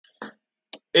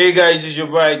Hey guys, it's your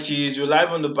boy Keys. We're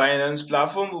live on the Binance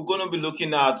platform. We're going to be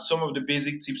looking at some of the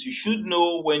basic tips you should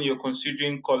know when you're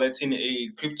considering collecting a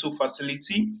crypto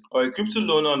facility or a crypto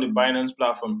loan on the Binance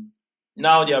platform.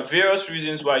 Now, there are various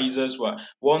reasons why users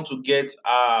want to get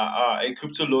a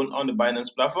crypto loan on the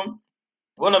Binance platform.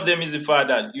 One of them is the fact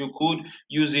that you could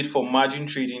use it for margin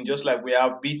trading, just like we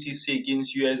have BTC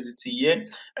against USDT here.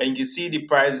 And you can see the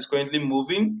price is currently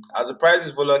moving. As the price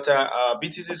is volatile,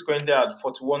 BTC is currently at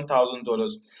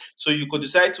 $41,000. So you could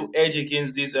decide to hedge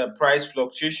against this price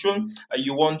fluctuation.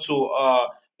 You want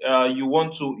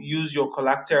to use your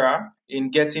collateral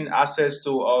in getting access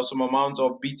to some amount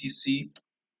of BTC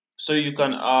so you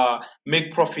can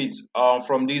make profit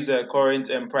from this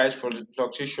current price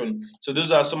fluctuation. So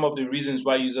those are some of the reasons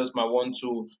why users might want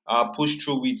to push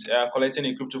through with collecting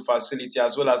a crypto facility,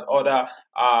 as well as other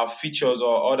features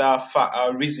or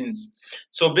other reasons.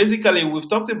 So basically, we've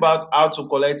talked about how to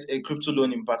collect a crypto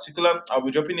loan in particular. I'll be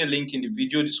dropping a link in the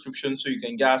video description so you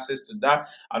can get access to that.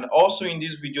 And also in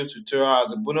this video tutorial,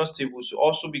 as a bonus tip, we'll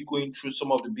also be going through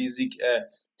some of the basic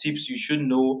tips you should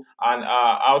know and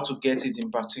how to get it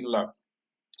in particular.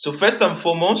 So first and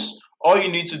foremost, all you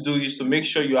need to do is to make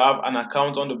sure you have an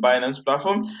account on the Binance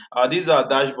platform. This is our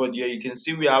dashboard here. You can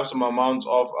see we have some amount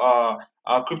of our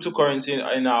cryptocurrency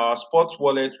in our spot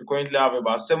wallet. We currently have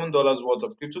about $7 worth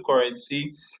of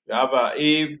cryptocurrency. We have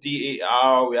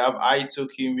AFDAR, we have I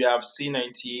token, we have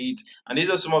C98, and these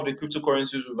are some of the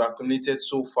cryptocurrencies we've accumulated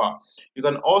so far. You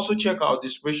can also check out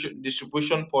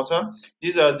distribution portal.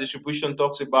 This distribution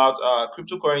talks about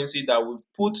cryptocurrency that we've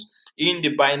put in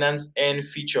the Binance Earn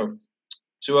feature.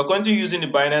 So we're currently using the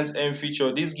Binance Earn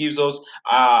feature. This gives us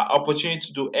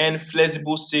opportunity to earn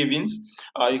flexible savings.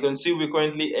 You can see we're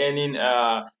currently earning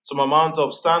some amount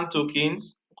of SAN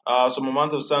tokens, as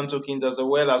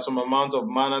well as some amount of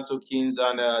Mana tokens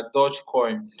and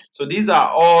Dogecoin. So these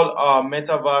are all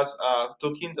metaverse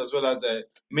tokens, as well as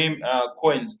meme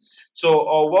coins.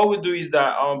 So what we do is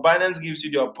that Binance gives you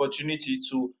the opportunity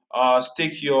to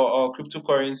stake your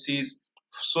cryptocurrencies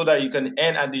so that you can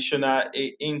earn additional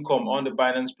income on the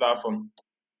Binance platform.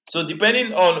 So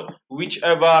depending on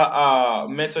whichever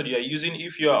method you're using,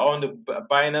 if you're on the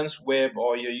Binance web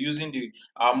or you're using the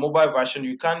mobile version,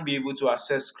 you can't be able to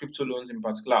access crypto loans in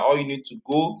particular. All you need to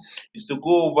go is to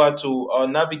go over to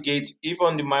navigate. If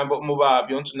on the mobile app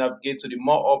you want to navigate to the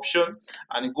more option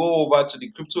and go over to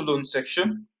the crypto loan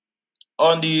section.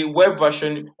 On the web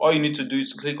version, all you need to do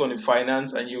is click on the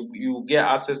finance and you get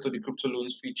access to the crypto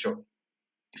loans feature.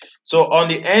 So on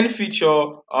the end feature,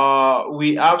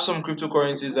 we have some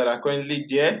cryptocurrencies that are currently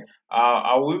there.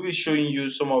 I will be showing you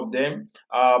some of them.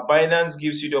 Binance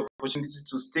gives you the opportunity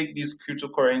to stake these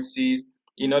cryptocurrencies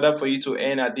in order for you to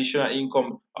earn additional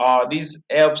income. This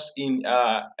helps in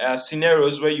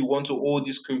scenarios where you want to hold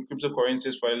these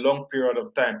cryptocurrencies for a long period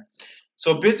of time.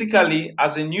 So basically,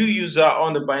 as a new user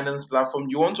on the Binance platform,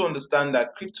 you want to understand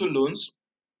that crypto loans,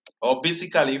 or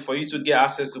basically for you to get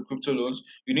access to crypto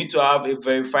loans, you need to have a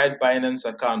verified Binance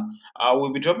account.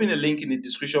 We'll be dropping a link in the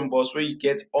description box where you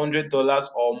get $100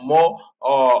 or more,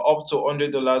 or up to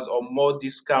 $100 or more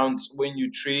discounts when you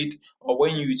trade or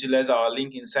when you utilize our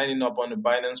link in signing up on the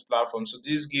Binance platform. So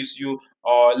this gives you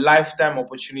a lifetime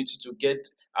opportunity to get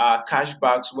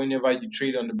cashbacks whenever you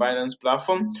trade on the Binance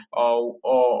platform, or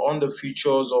on the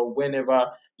futures, or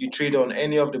whenever you trade on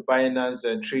any of the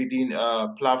Binance trading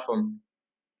platform.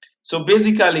 So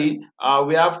basically,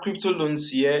 we have crypto loans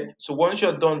here. So once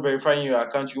you're done verifying your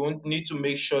account, you won't need to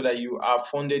make sure that you have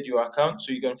funded your account.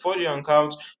 So you can fund your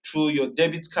account through your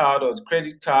debit card or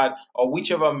credit card, or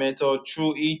whichever method,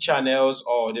 through e-channels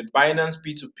or the Binance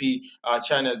P2P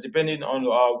channels, depending on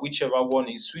whichever one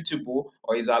is suitable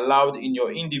or is allowed in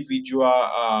your individual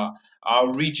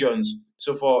regions.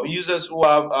 So for users who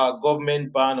have a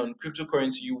government ban on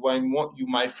cryptocurrency, you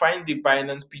might find the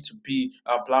Binance P2P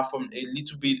platform a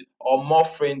little bit or more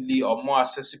friendly or more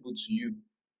accessible to you.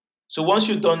 So once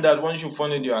you've done that, once you've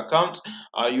funded your account,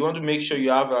 you want to make sure you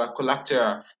have a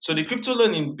collateral. So the crypto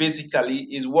loaning basically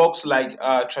is works like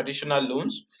traditional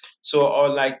loans. So or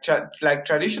like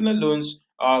traditional loans,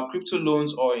 crypto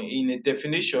loans, or in a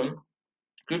definition,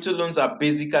 crypto loans are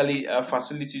basically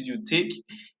facilities you take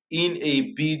in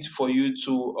a bid for you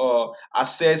to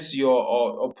assess your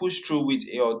or push through with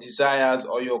your desires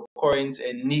or your current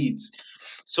needs.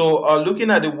 So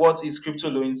looking at the what is crypto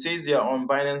loan, it says here on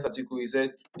Binance article, is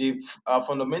that the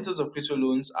fundamentals of crypto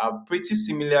loans are pretty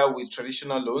similar with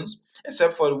traditional loans,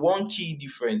 except for one key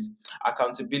difference: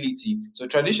 accountability. So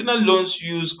traditional loans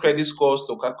use credit scores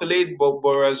to calculate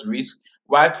borrowers' risk,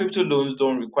 while crypto loans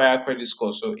don't require credit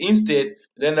score. So instead,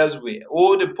 lenders will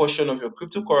hold a portion of your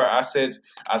cryptocurrency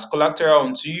assets as collateral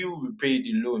until you repay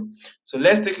the loan. So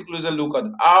let's take a closer look at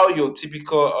how your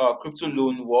typical crypto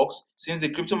loan works. Since the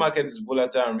crypto market is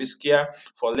volatile and riskier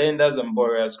for lenders and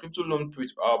borrowers, crypto loan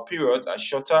periods are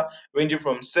shorter, ranging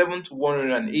from 7 to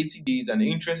 180 days, and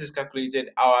interest is calculated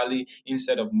hourly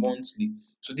instead of monthly.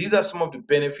 So these are some of the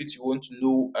benefits you want to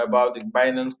know about the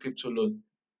Binance crypto loan.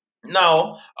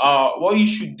 Now, what you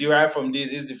should derive from this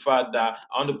is the fact that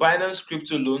on the Binance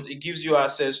crypto loans, it gives you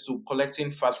access to collecting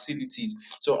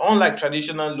facilities. So, unlike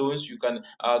traditional loans, you can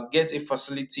get a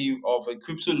facility of a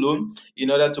crypto loan in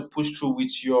order to push through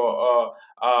with your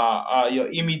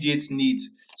immediate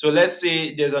needs. So, let's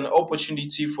say there's an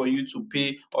opportunity for you to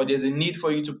pay, or there's a need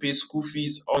for you to pay school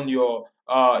fees on your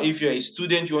if you're a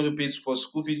student, you want to pay for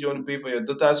school fees, you want to pay for your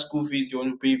daughter's school fees, you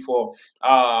want to pay for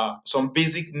some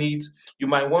basic needs. You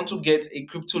might want to get a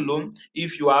crypto loan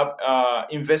if you have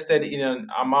invested in an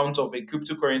amount of a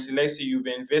cryptocurrency. Let's say you've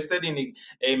invested in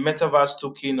a metaverse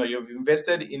token, or you've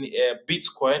invested in a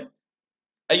Bitcoin,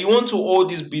 and you want to hold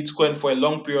this Bitcoin for a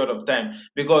long period of time,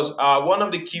 because one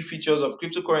of the key features of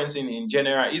cryptocurrency in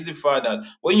general is the fact that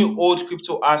when you hold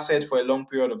crypto assets for a long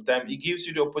period of time, it gives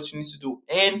you the opportunity to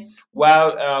earn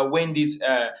while when this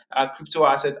crypto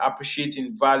asset appreciates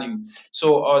in value.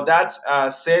 So that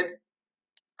said,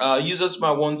 users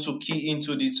might want to key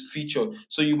into this feature.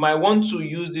 So you might want to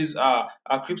use this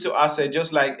crypto asset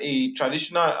just like a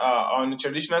traditional on a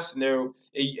traditional scenario.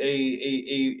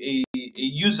 A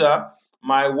user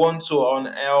might want to or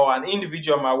an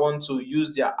individual might want to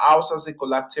use their house as a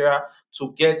collateral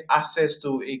to get access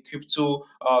to a crypto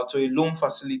to a loan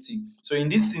facility. So in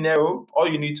this scenario, all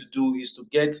you need to do is to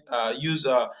get use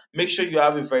make sure you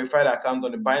have a verified account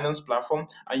on the Binance platform,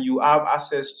 and you have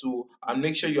access to, and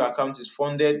make sure your account is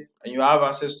funded, and you have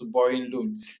access to borrowing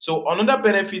loan. So another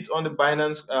benefit on the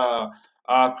Binance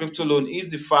crypto loan is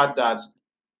the fact that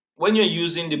when you're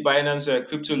using the Binance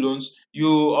crypto loans,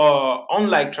 you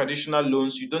unlike traditional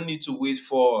loans, you don't need to wait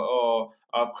for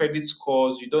credit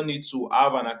scores. You don't need to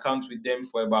have an account with them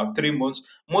for about 3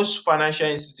 months. Most financial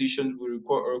institutions will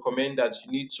recommend that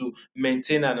you need to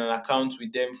maintain an account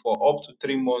with them for up to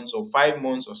 3 months, or 5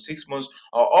 months, or 6 months,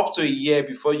 or up to a year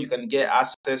before you can get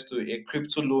access to a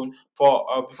crypto loan,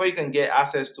 for before you can get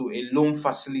access to a loan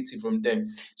facility from them.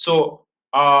 So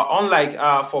unlike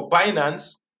for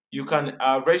Binance, you can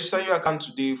register your account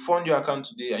today, fund your account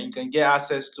today, and you can get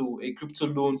access to a crypto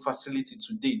loan facility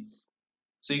today.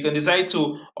 So you can decide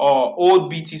to hold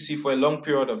BTC for a long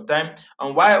period of time.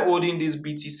 And while holding this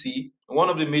BTC, one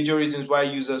of the major reasons why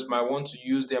users might want to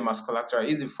use them as collateral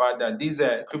is the fact that these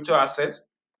crypto assets,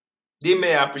 they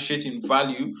may appreciate in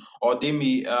value, or they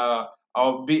may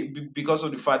because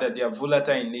of the fact that they are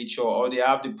volatile in nature, or they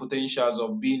have the potentials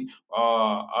of being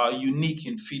unique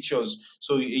in features.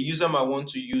 So a user might want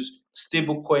to use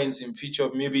stable coins in future.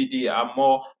 Maybe they are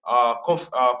more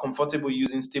comfortable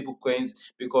using stable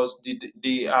coins because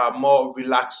they are more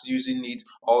relaxed using it,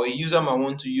 or a user might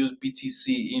want to use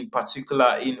BTC in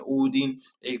particular in holding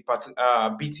a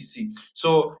BTC.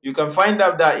 So you can find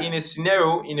out that in a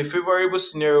scenario, in a favorable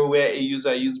scenario where a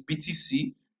user use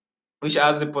BTC, which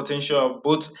has the potential of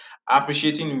both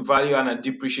appreciating in value and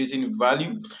depreciating in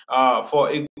value. For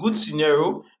a good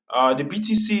scenario, the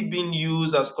BTC being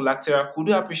used as collateral could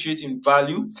appreciate in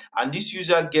value, and this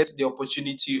user gets the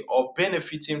opportunity of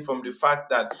benefiting from the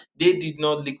fact that they did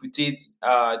not liquidate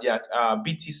their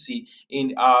BTC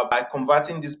in by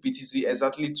converting this BTC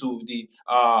exactly to the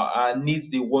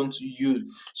needs they want to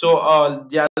use. So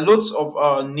there are lots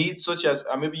of needs, such as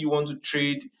maybe you want to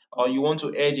trade, or you want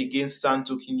to hedge against sand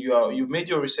token. You made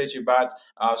your research about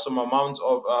some amount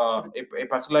of a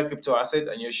particular crypto asset,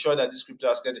 and you're sure that this crypto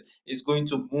asset is going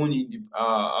to moon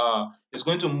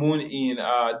in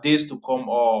days to come,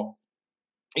 or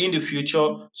in the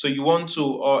future. So you want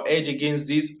to hedge against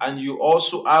this, and you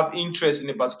also have interest in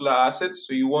a particular asset,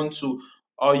 so you want to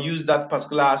use that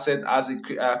particular asset as a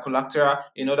collateral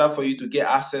in order for you to get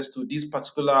access to this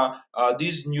particular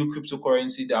this new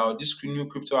cryptocurrency or this new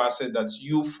crypto asset that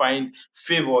you find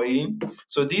favor in.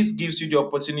 So this gives you the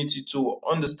opportunity to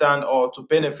understand or to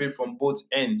benefit from both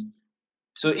ends.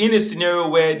 So in a scenario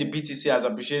where the BTC has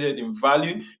appreciated in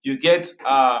value, you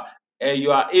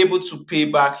are able to pay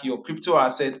back your crypto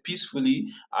asset peacefully,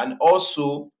 and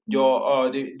also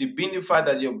the being the fact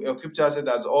that your crypto asset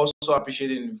has also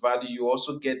appreciated in value, you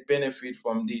also get benefit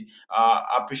from the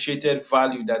appreciated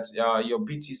value that your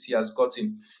BTC has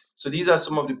gotten. So these are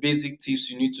some of the basic tips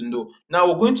you need to know. Now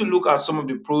we're going to look at some of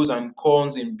the pros and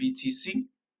cons in BTC.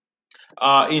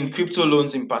 in crypto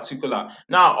loans in particular.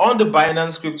 Now, on the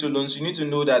Binance crypto loans, you need to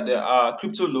know that the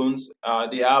crypto loans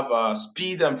they have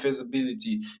speed and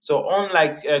feasibility. So,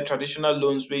 unlike traditional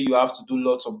loans where you have to do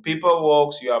lots of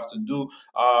paperwork, you have to do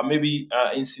maybe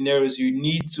in scenarios you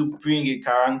need to bring a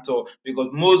guarantor, because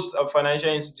most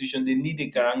financial institutions they need a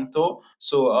guarantor.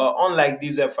 So, unlike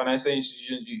these financial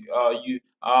institutions, you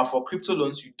for crypto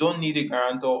loans you don't need a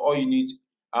guarantor. All you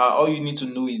need to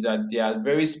know is that they are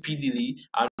very speedily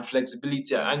and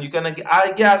flexibility, and you can get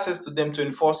access to them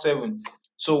 24/7.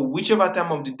 So whichever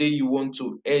time of the day you want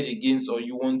to edge against or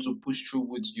you want to push through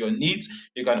with your needs,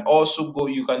 you can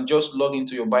just log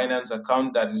into your Binance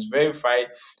account that is verified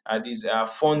and is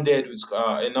funded with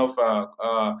enough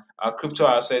crypto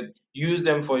assets. Use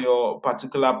them for your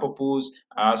particular purpose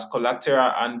as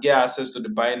collateral and get access to the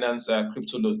Binance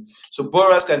crypto loan. So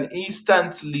borrowers can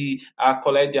instantly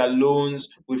collect their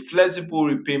loans with flexible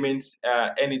repayments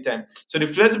anytime. So the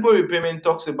flexible repayment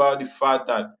talks about the fact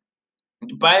that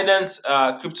the Binance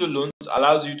crypto loans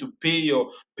allows you to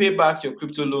pay back your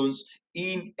crypto loans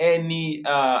in any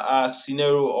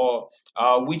scenario or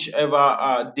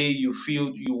whichever day you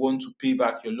feel you want to pay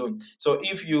back your loan. So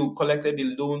if you collected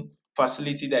a loan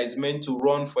facility that is meant to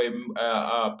run for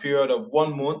a period of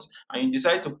 1 month and you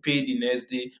decide to pay the next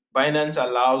day, Binance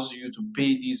allows you to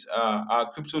pay these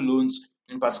crypto loans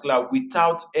in particular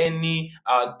without any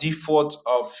default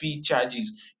or fee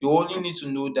charges. You only need to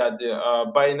know that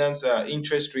the Binance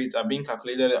interest rates are being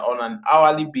calculated on an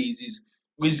hourly basis,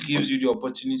 which gives you the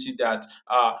opportunity that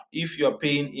if you're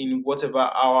paying in whatever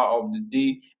hour of the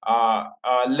day,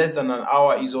 less than an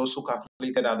hour is also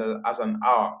calculated as an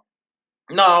hour.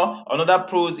 Now, another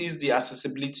pros is the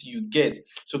accessibility you get.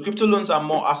 So, crypto loans are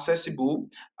more accessible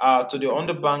to the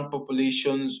underbanked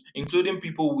populations, including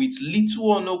people with little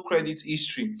or no credit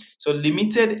history. So,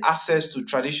 limited access to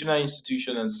traditional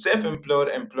institutions and self-employed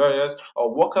employers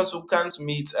or workers who can't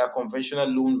meet conventional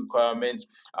loan requirements.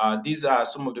 These are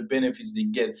some of the benefits they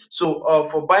get. So,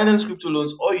 for Binance crypto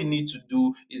loans, all you need to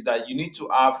do is that you need to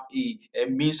have a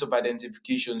means of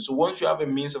identification. So, once you have a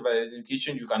means of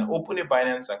identification, you can open a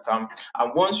Binance account,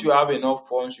 and once you have enough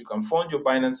funds, you can fund your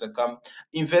Binance account,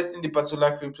 invest in the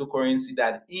particular cryptocurrency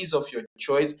that is of your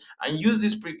choice, and use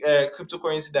this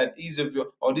cryptocurrency that is of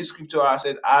your or this crypto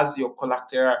asset as your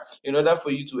collateral in order for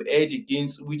you to hedge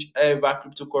against whichever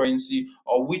cryptocurrency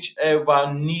or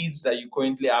whichever needs that you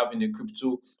currently have in the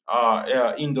crypto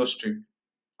industry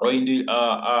or in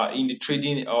the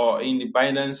trading or in the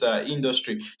Binance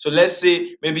industry. So let's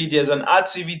say maybe there's an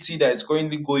activity that is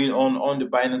currently going on the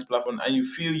Binance platform, and you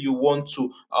feel you want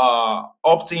to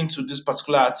opt into this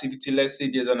particular activity. Let's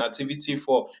say there's an activity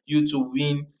for you to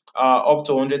win up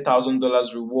to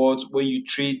 $100,000 rewards when you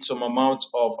trade some amount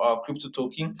of crypto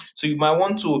token. So you might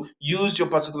want to use your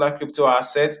particular crypto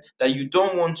asset that you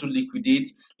don't want to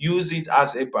liquidate, use it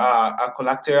as a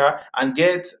collateral, and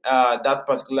get that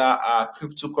particular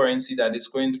cryptocurrency that is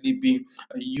currently being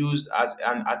used as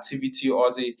an activity or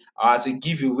as a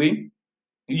giveaway.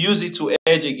 You use it to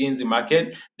hedge against the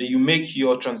market, then you make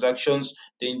your transactions,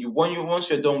 then once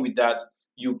you're done with that,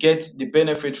 you get the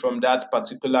benefit from that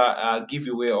particular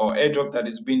giveaway or airdrop that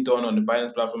is being done on the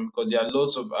Binance platform, because there are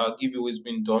lots of giveaways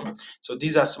being done. So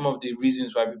these are some of the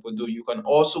reasons why people do. You can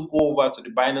also go over to the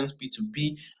Binance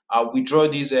P2P, withdraw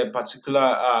these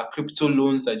particular crypto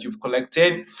loans that you've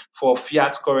collected for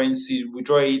fiat currency,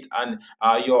 withdraw it, and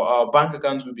your bank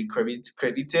account will be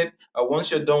credited.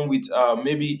 Once you're done with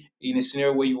maybe in a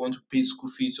scenario where you want to pay school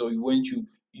fees or you want to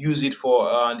use it for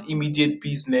an immediate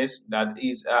business that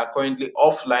is currently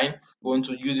offline, you want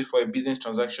to use it for a business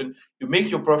transaction, you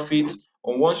make your profits.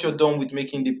 And once you're done with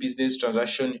making the business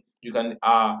transaction, you can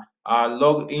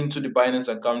log into the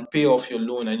Binance account, pay off your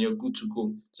loan, and you're good to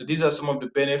go. So these are some of the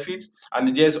benefits,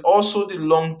 and there's also the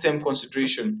long-term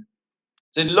consideration.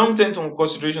 So the long-term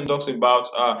consideration talks about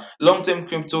long-term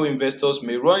crypto investors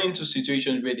may run into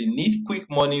situations where they need quick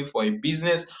money for a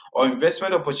business or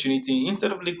investment opportunity.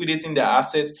 Instead of liquidating their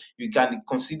assets, you can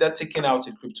consider taking out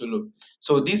a crypto loan.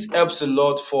 So this helps a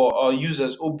lot for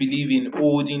users who believe in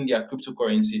holding their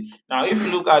cryptocurrency. Now, if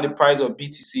you look at the price of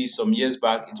BTC some years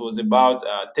back, it was about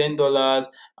 $10, $20,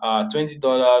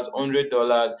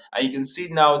 $100, and you can see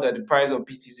now that the price of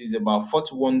BTC is about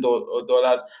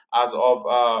 $41 as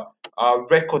of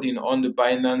recording on the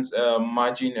Binance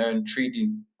margin and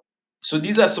trading. So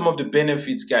these are some of the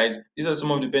benefits, guys. These are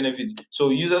some of the benefits. So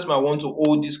users might want to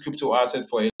hold this crypto asset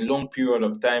for a long period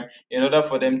of time in order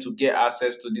for them to get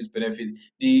access to this benefit.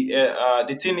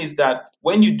 The thing is that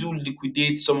when you do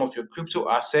liquidate some of your crypto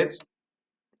assets,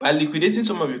 by liquidating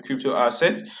some of your crypto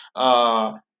assets,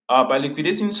 by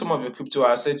liquidating some of your crypto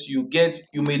assets, you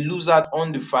may lose out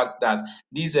on the fact that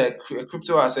these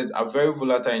crypto assets are very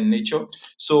volatile in nature.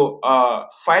 So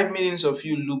 5 minutes of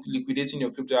you liquidating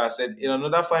your crypto asset, in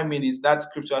another 5 minutes that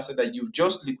crypto asset that you've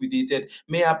just liquidated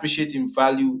may appreciate in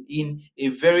value in a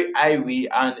very high way,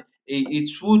 and it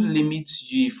would limit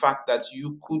the fact that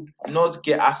you could not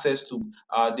get access to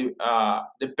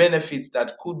the benefits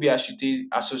that could be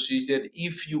associated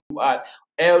if you had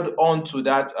held on to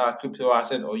that crypto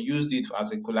asset or used it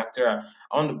as a collateral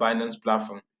on the Binance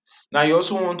platform. Now, you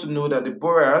also want to know that the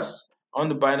borrowers on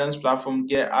the Binance platform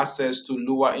get access to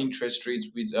lower interest rates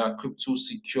with crypto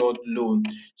secured loan.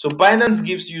 So Binance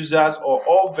gives users, or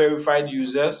all verified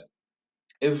users,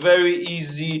 a very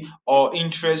easy or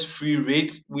interest-free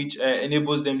rate, which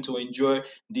enables them to enjoy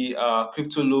the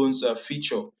crypto loans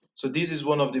feature. So this is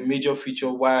one of the major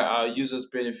features why users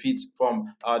benefit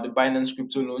from the Binance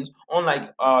crypto loans.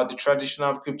 Unlike the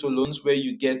traditional crypto loans where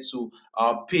you get to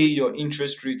pay your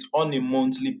interest rate on a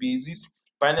monthly basis,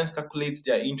 Binance calculates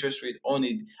their interest rate on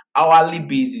an hourly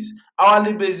basis.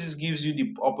 Hourly basis gives you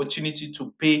the opportunity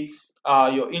to pay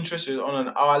your interest rate on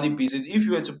an hourly basis. If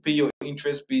you were to pay your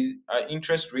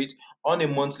interest rate on a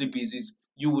monthly basis,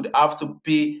 you would have to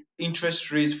pay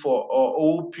interest rates for a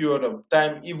whole period of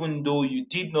time, even though you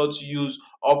did not use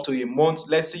up to a month.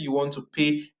 Let's say you want to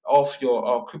pay off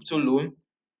your crypto loan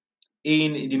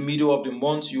in the middle of the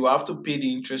month, you have to pay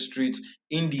the interest rate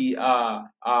in the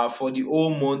for the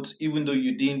whole month, even though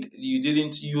you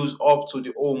didn't use up to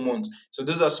the whole month. So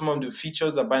those are some of the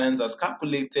features that Binance has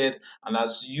calculated and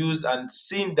has used and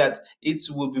seen that it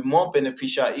will be more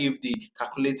beneficial if they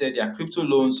calculated their crypto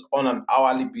loans on an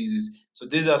hourly basis. So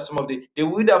these are some of they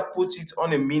would have put it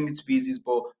on a minute basis,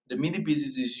 but the minute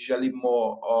basis is usually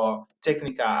more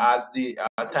technical as the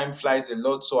time flies a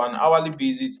lot. So an hourly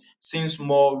basis seems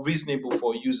more reasonable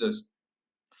for users.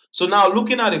 So now,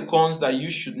 looking at the cons that you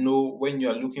should know when you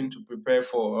are looking to prepare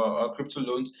for crypto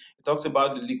loans, it talks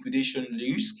about the liquidation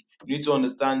risk. You need to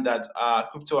understand that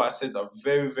crypto assets are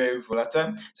very, very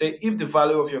volatile. So if the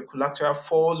value of your collateral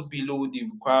falls below the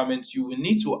requirements, you will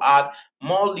need to add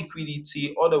more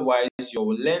liquidity. Otherwise,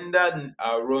 your lender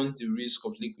runs the risk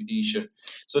of liquidation.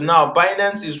 So now,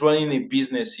 Binance is running a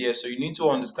business here. So you need to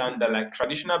understand that, like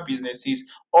traditional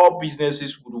businesses, all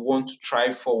businesses would want to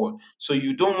try forward. So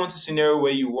you don't want a scenario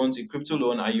where you want a crypto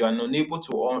loan and you are unable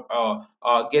to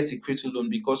get a crypto loan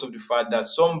because of the fact that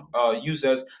some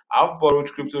users have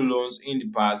borrowed crypto loans in the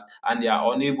past and they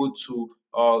are unable to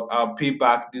pay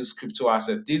back this crypto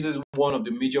asset. This is one of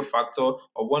the major factor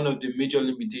or one of the major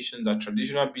limitations that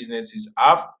traditional businesses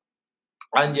have,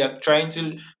 and they are trying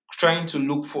to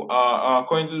look for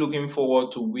currently looking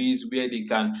forward to ways where they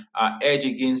can edge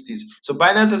against this. So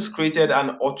Binance has created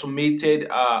an automated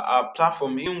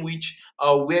platform in which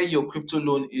where your crypto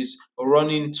loan is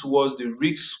running towards the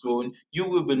risk zone, you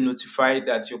will be notified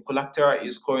that your collateral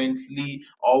is currently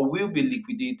or will be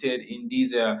liquidated in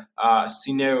this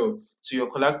scenario. So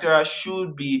your collateral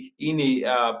should be in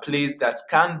a place that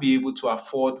can be able to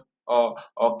afford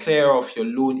or clear off your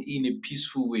loan in a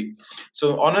peaceful way.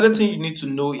 So another thing you need to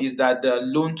know is that the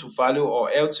loan to value or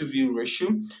LTV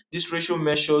ratio, this ratio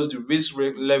measures the risk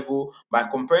level by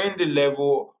comparing the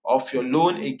level of your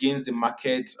loan against the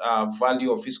market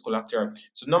value of its collateral.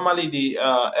 So normally the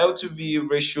LTV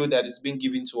ratio that is being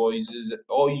given to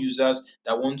all users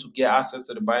that want to get access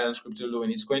to the Binance crypto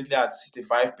loan is currently at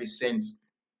 65%.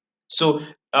 So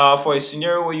for a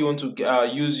scenario where you want to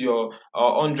use your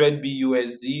 100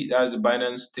 BUSD, that's the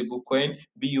Binance stable coin,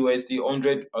 BUSD,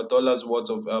 $100 worth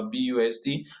of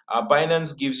BUSD,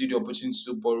 Binance gives you the opportunity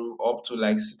to borrow up to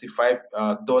like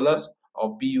 $65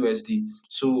 of BUSD.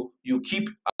 So you keep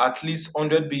at least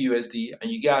 100 BUSD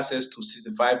and you get access to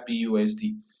 65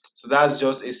 BUSD. So that's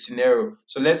just a scenario.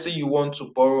 So let's say you want to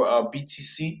borrow a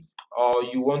BTC, or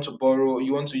you want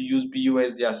to use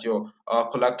BUSD as your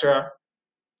collateral.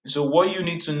 So what you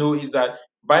need to know is that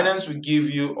Binance will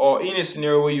give you, or in a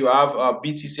scenario where you have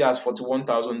BTC as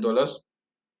 $41,000,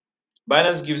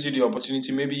 Binance gives you the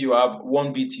opportunity. Maybe you have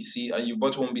one BTC and you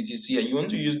bought one BTC and you want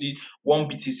to use the one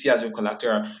BTC as your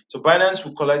collateral. So Binance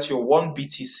will collect your one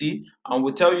BTC and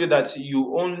will tell you that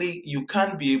you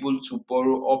can be able to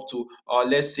borrow up to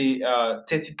let's say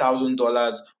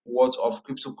 $30,000 worth of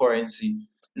cryptocurrency.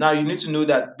 Now you need to know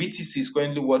that BTC is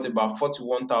currently worth about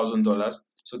 $41,000.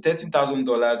 So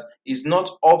 $13,000 is not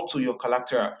up to your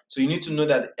collateral. So you need to know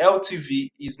that LTV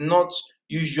is not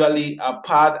usually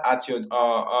pad at your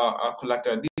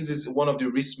collateral. This is one of the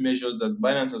risk measures that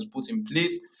Binance has put in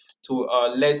place to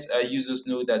let users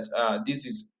know that this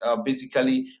is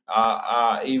basically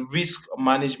a risk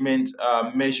management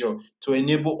measure to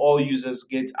enable all users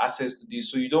get access to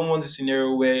this. So you don't want a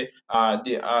scenario where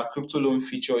the crypto loan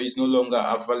feature is no longer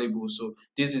available. So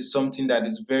this is something that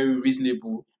is very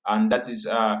reasonable, and that is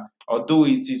although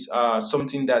it is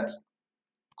something that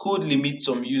could limit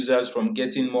some users from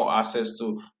getting more access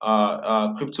to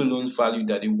crypto loans value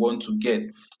that they want to get.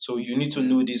 So you need to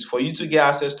know this. For you to get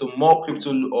access to more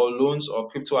crypto or loans or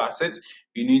crypto assets,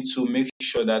 you need to make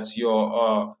sure that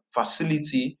your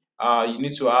facility, you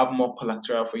need to have more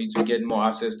collateral for you to get more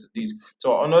access to this.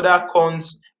 So another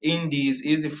cons in this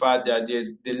is the fact that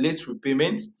there's the late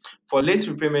repayment. For late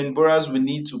repayment, borrowers will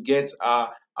need to get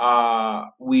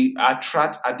we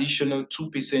attract additional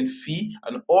 2% fee,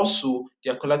 and also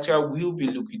their collateral will be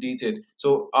liquidated.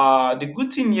 So the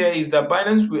good thing here is that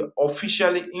Binance will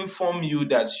officially inform you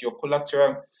that your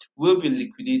collateral will be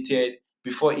liquidated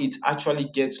before it actually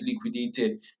gets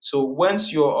liquidated. So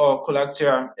once your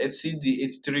collateral exceeds the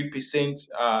 83%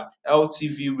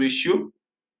 LTV ratio,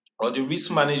 or the risk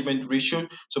management ratio.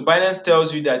 So Binance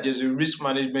tells you that there's a risk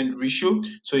management ratio.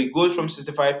 So it goes from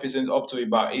 65% up to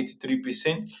about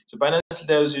 83%. So Binance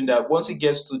tells you that once it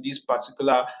gets to this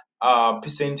particular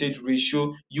percentage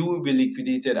ratio, you will be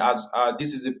liquidated, as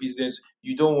this is a business.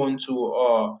 You don't want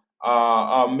to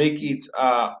make it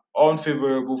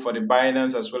unfavorable for the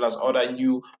Binance as well as other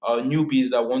newbies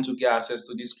that want to get access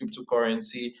to this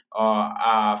cryptocurrency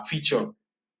feature.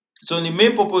 So the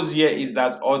main purpose here is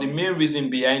that, or the main reason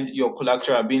behind your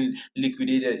collateral being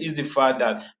liquidated, is the fact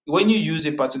that when you use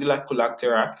a particular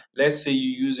collateral, let's say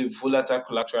you use a volatile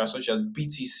collateral such as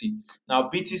BTC.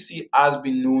 Now, BTC has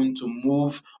been known to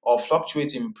move or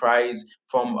fluctuate in price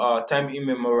from time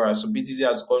immemorial. So BTC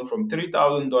has gone from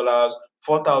 $3,000,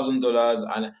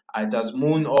 $4,000, and it has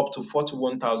moved up to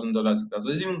 $41,000. It has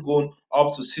even gone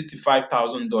up to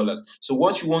 $65,000. So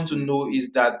what you want to know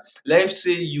is that, let's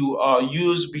say you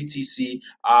use BTC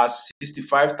as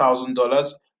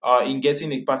 $65,000 in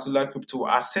getting a particular crypto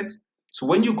asset. So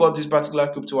when you got this particular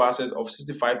crypto asset of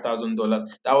 $65,000,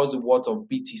 that was the worth of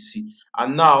BTC.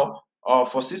 And now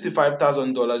for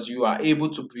 $65,000, you are able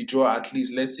to withdraw at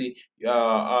least, let's say,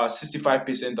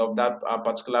 65% of that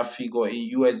particular figure in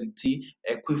USDT,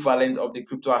 equivalent of the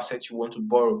crypto asset you want to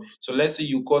borrow. So let's say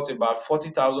you got about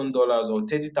 $40,000 or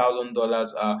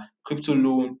 $30,000 crypto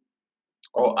loan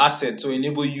or asset to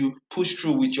enable you push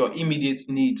through with your immediate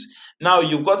needs. Now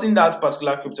you've gotten that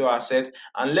particular crypto asset,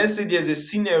 and let's say there's a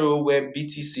scenario where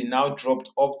BTC now dropped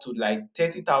up to like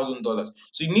 $30,000.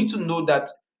 So you need to know that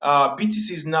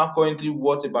BTC is now currently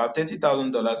worth about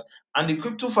 $30,000, and the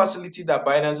crypto facility that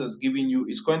Binance has given you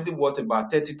is currently worth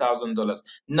about $30,000.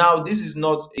 Now, this is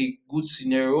not a good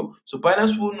scenario, so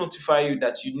Binance will notify you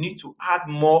that you need to add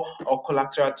more or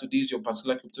collateral to this your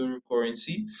particular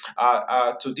cryptocurrency,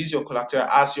 to this your collateral,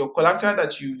 as your collateral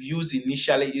that you've used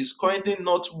initially is currently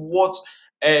not what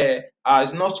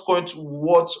is not going to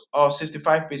what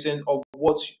 65% of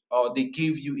what they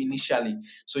gave you initially.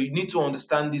 So you need to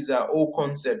understand these whole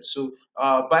concepts. So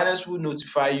Binance will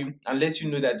notify you and let you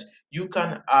know that you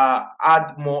can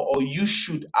add more, or you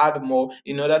should add more,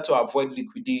 in order to avoid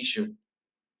liquidation.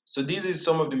 So these is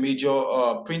some of the major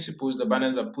principles that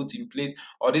Binance have put in place,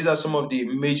 or these are some of the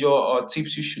major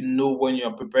tips you should know when you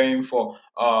are preparing for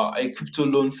a crypto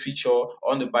loan feature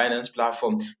on the Binance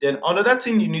platform. Then another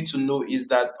thing you need to know is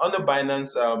that on the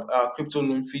Binance crypto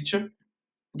loan feature,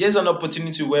 there's an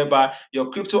opportunity whereby your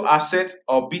crypto asset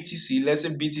or BTC, let's say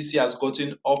BTC has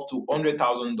gotten up to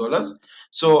 $100,000.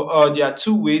 So there are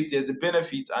two ways: there's the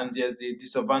benefits and there's the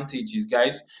disadvantages,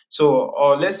 guys.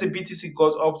 So let's say BTC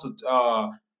got up to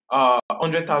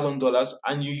 $100,000,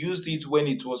 and you used it when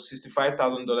it was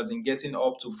 $65,000 in getting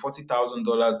up to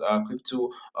 $40,000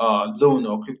 crypto loan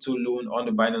or crypto loan on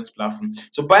the Binance platform.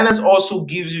 So Binance also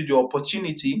gives you the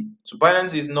opportunity. So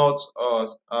Binance is not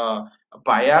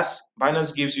bias.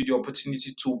 Binance gives you the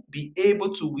opportunity to be able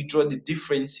to withdraw the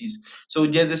differences. So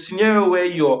there's a scenario where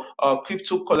your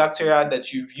crypto collateral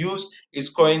that you've used is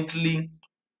currently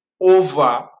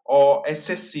over or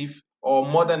excessive or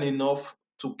more than enough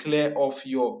to clear off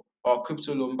your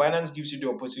crypto loan. Binance gives you the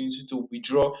opportunity to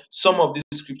withdraw some of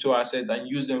these crypto assets and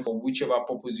use them for whichever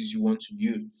purposes you want to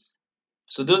use.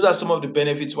 So those are some of the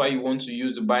benefits why you want to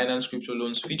use the Binance crypto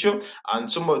loans feature,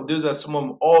 and some of those are some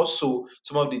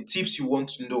of the tips you want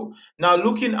to know. Now,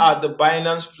 looking at the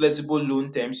Binance flexible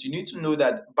loan terms, you need to know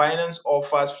that Binance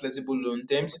offers flexible loan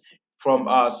terms from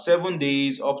 7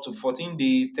 days up to 14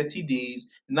 days, 30 days,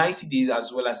 90 days,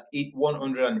 as well as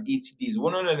 180 days.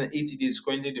 180 days is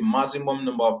currently the maximum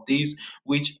number of days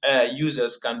which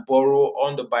users can borrow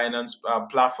on the Binance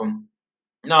platform.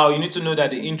 Now, you need to know that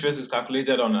the interest is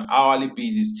calculated on an hourly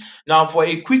basis. Now, for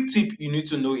a quick tip you need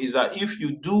to know is that if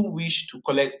you do wish to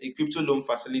collect a crypto loan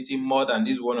facility more than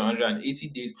this 180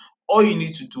 days, all you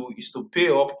need to do is to pay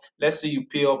up. Let's say you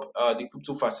pay up the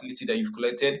crypto facility that you've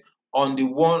collected on the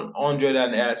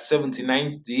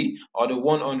 179th day or the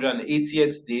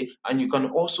 180th day, and you can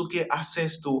also get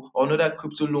access to another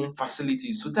crypto loan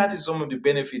facility. So that is some of the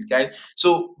benefit, guys.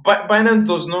 So Binance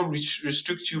does not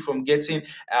restrict you from getting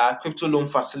crypto loan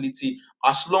facility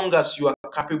as long as you are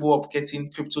capable of getting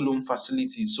crypto loan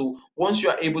facility. So once you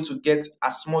are able to get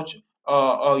as much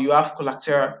you have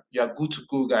collateral, you are good to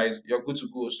go, guys. You're good to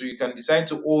go. So you can decide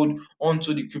to hold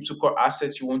onto the crypto core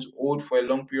assets you want to hold for a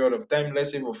long period of time,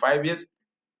 let's say for 5 years,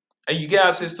 and you get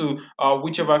access to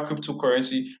whichever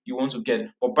cryptocurrency you want to get.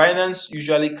 But Binance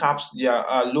usually caps their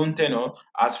loan tenor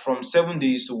at from 7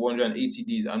 days to 180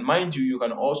 days. And mind you, you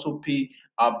can also pay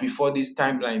before this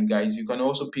timeline, guys. You can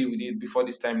also pay with it before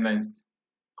this timeline.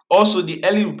 Also, the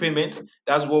early repayment,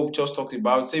 that's what we just talked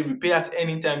about. Say repay at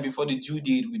any time before the due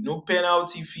date with no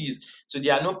penalty fees. So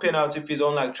there are no penalty fees,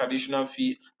 unlike traditional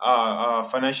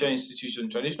financial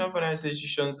institutions. Traditional financial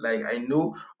institutions, like I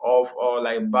know of, or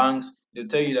like banks, they'll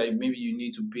tell you that maybe you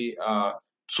need to pay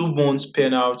 2 months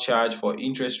penal charge for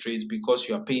interest rates because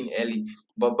you are paying early.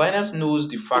 But Binance knows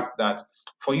the fact that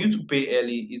for you to pay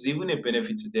early is even a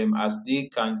benefit to them, as they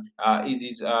can it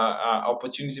is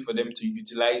opportunity for them to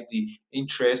utilize the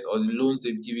interest or the loans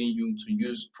they've given you to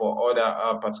use for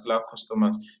other particular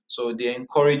customers. So they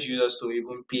encourage users to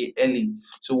even pay early.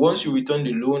 So once you return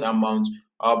the loan amount,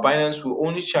 Binance will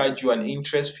only charge you an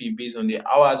interest fee based on the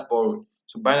hours borrowed.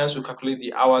 So Binance will calculate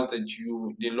the hours that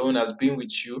the loan has been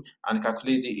with you, and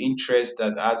calculate the interest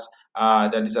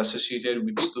that is associated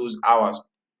with those hours.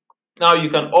 Now, you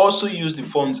can also use the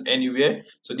funds anywhere.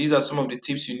 So these are some of the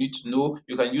tips you need to know.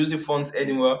 You can use the funds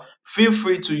anywhere. Feel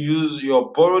free to use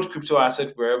your borrowed crypto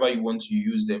asset wherever you want to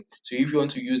use them. So if you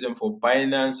want to use them for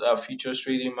Binance, futures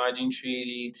trading, margin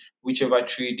trading, whichever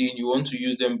trading, you want to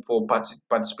use them for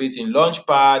participate in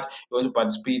Launchpad, you want to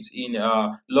participate in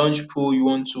Launch Pool, you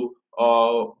want to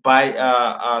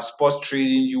buy spot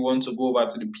trading, you want to go over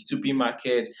to the P2P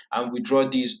market and withdraw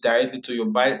these directly to your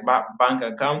bank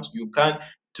account, you can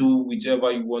do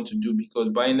whichever you want to do, because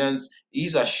Binance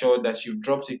is assured that you've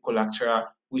dropped a collateral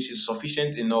which is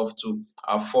sufficient enough to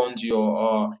fund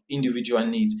your individual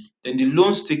needs. Then the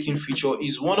loan staking feature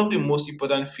is one of the most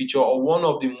important feature, or one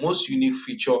of the most unique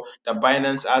feature that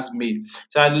Binance has made.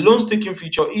 So the loan staking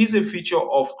feature is a feature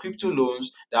of crypto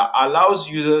loans that allows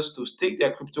users to stake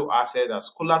their crypto asset as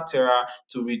collateral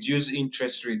to reduce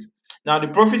interest rate. Now, the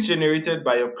profits generated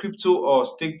by your crypto or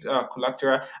staked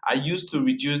collateral are used to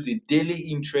reduce the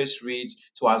daily interest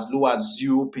rates to as low as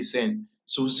 0%.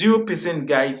 So 0%,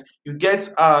 guys, you get,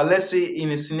 let's say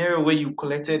in a scenario where you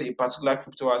collected a particular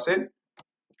crypto asset,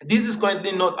 this is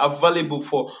currently not available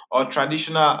for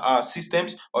traditional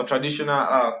systems or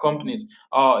traditional companies.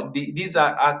 These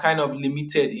are kind of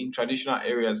limited in traditional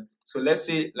areas. So let's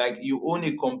say like you own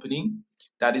a company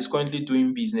that is currently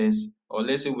doing business, or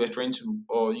let's say we're trying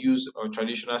to use a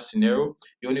traditional scenario.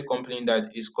 You own a company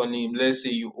that is currently, let's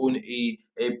say you own a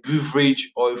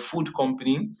beverage or a food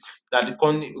company that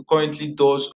currently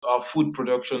does food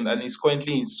production and is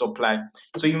currently in supply.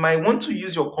 So you might want to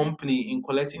use your company in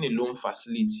collecting a loan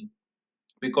facility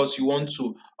because you want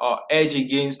to edge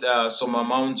against some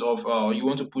amount of you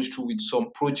want to push through with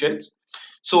some projects.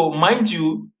 So mind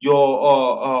you,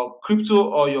 your crypto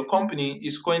or your company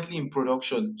is currently in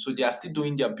production, so they are still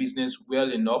doing their business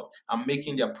well enough and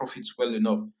making their profits well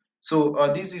enough.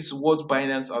 So this is what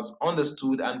Binance has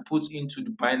understood and put into the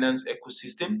Binance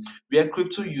ecosystem, where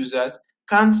crypto users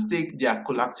can stake their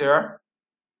collateral.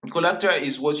 Collateral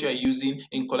is what you are using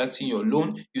in collecting your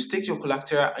loan. You stake your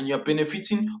collateral and you're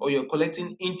benefiting, or you're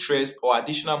collecting interest or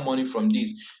additional money from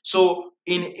this. So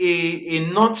in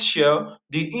a nutshell,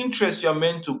 the interest you're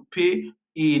meant to pay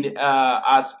in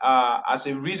as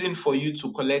a reason for you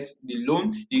to collect the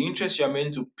loan, the interest you're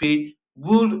meant to pay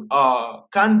will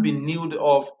can be nilled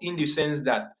off, in the sense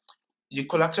that the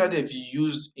collateral that you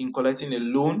used in collecting a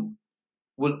loan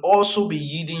will also be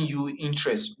yielding you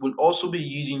interest,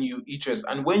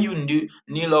 and when you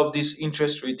nail off this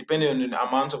interest rate, depending on the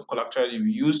amount of collateral you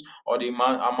use, or the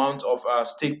amount of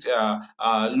staked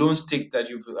loan stake that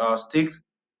you've staked,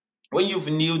 when you've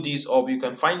nailed this up, you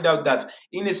can find out that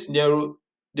in a scenario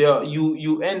there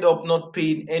you end up not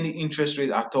paying any interest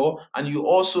rate at all, and you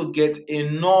also get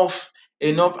enough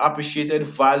appreciated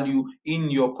value in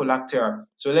your collateral.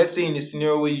 So let's say in a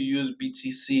scenario where you use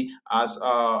BTC as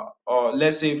or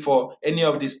let's say for any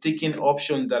of the staking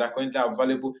options that are currently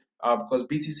available, because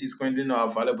BTC is currently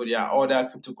not available. There are other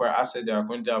cryptocurrency assets that are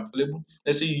currently available.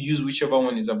 Let's say you use whichever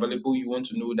one is available. You want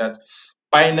to know that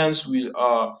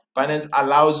Binance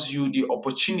allows you the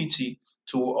opportunity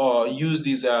to use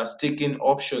these staking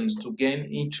options to gain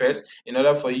interest. In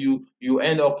order for you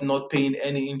end up not paying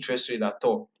any interest rate at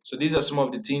all. So these are some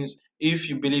of the things. If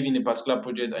you believe in a particular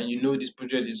project and you know this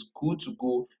project is good to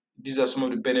go, these are some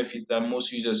of the benefits that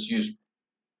most users use.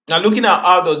 Now, looking at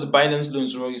how does the Binance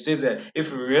loans work, it says that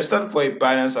if you registered for a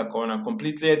Binance account and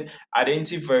completed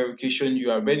identity verification,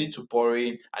 you are ready to borrow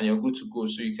in and you're good to go.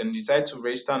 So you can decide to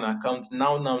register an account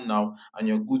now, and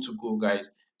you're good to go,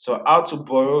 guys. So how to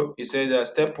borrow? It says that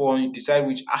step one, you decide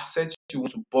which assets you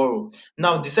want to borrow.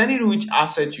 Now, deciding which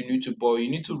assets you need to borrow, you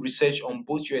need to research on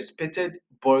both your expected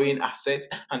borrowing assets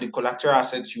and the collateral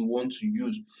assets you want to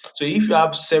use. So if you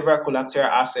have several collateral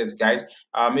assets, guys,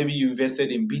 maybe you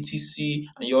invested in BTC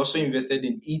and you also invested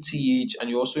in ETH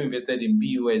and you also invested in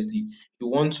BUSD. You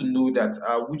want to know that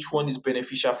which one is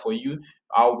beneficial for you.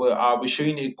 I'll be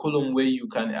showing a column where you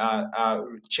can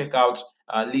check out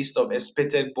a list of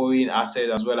expected borrowing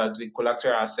assets as well as the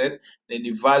collateral assets, then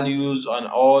the values and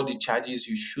all the charges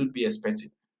you should be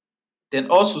expecting. Then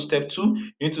also step two,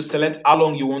 you need to select how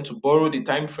long you want to borrow, the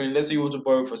time frame. Let's say you want to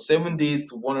borrow for 7 days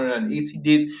to 180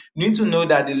 days. You need to know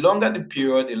that the longer the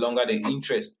period, the longer the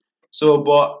interest. So,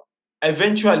 but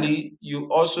eventually you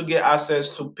also get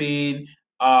access to paying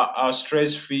a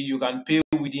stress free. You can pay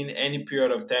within any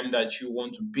period of time that you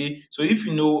want to pay. So if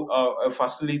you know a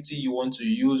facility you want to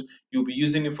use, you'll be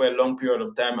using it for a long period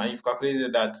of time and you've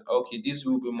calculated that okay, this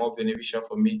will be more beneficial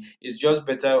for me. It's just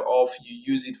better off you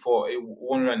use it for a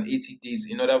 180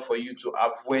 days in order for you to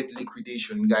avoid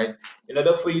liquidation, guys. In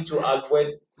order for you to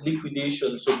avoid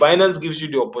liquidation, so Binance gives you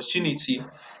the opportunity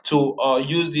to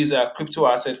use this crypto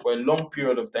asset for a long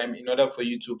period of time in order for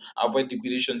you to avoid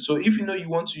liquidation. So if you know you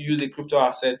want to use a crypto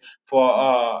asset for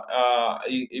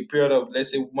a period of,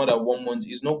 let's say, more than 1 month,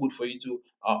 it's not good for you to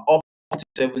opt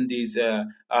 7 days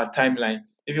timeline.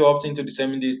 If you opt into the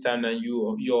 7 days timeline,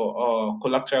 your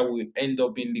collateral will end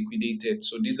up being liquidated.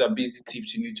 So these are basic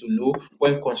tips you need to know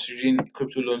when considering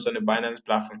crypto loans on the Binance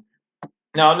platform.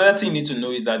 Now, another thing you need to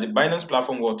know is that the Binance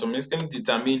platform will automatically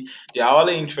determine the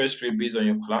hourly interest rate based on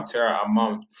your collateral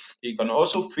amount. You can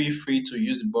also feel free to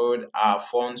use the borrowed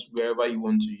funds wherever you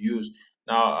want to use.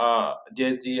 Now,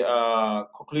 there's the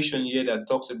conclusion here that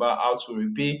talks about how to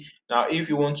repay. Now, if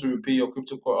you want to repay your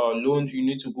crypto loan, you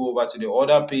need to go over to the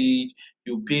order page.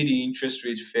 You pay the interest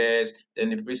rate first,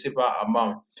 then the principal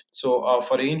amount. So,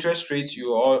 for the interest rate,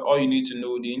 all you need to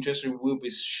know, the interest rate will be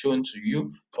shown to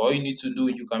you. All you need to do,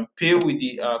 you can pay with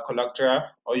the collateral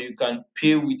or you can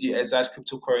pay with the exact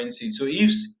cryptocurrency. So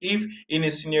if in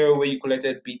a scenario where you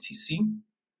collected BTC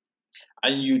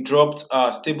and you dropped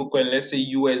stablecoin, let's say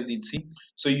USDT,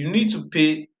 so you need to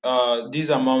pay this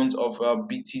amount of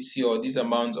BTC or this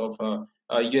amount of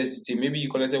USDT. Maybe you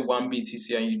collected one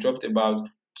BTC and you dropped about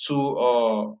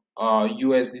two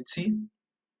USDT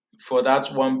for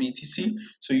that one BTC.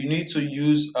 So you need to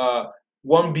use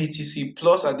one BTC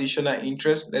plus additional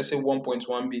interest, let's say 1.1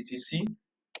 BTC.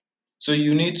 So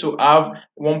you need to have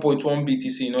 1.1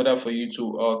 BTC in order for you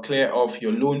to clear off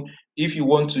your loan. If you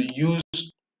want to use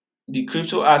the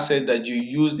crypto asset that you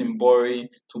used in borrowing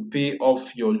to pay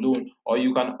off your loan, or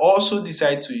you can also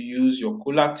decide to use your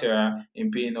collateral in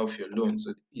paying off your loan.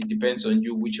 So it depends on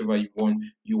you, whichever you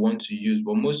want to use.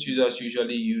 But most users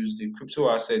usually use the crypto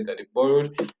asset that they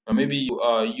borrowed, or maybe you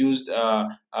used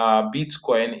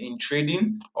Bitcoin in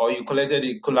trading, or you collected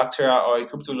a collateral or a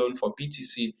crypto loan for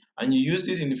BTC and you used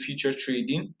it in the future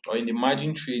trading or in the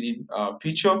margin trading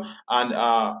picture,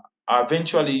 and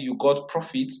eventually you got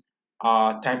profits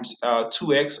times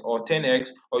 2x or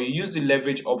 10x, or you use the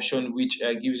leverage option, which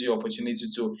gives you opportunity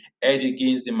to hedge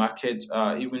against the market.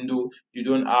 Even though you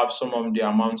don't have some of the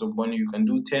amount of money, you can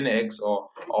do 10x or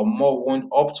more, one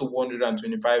up to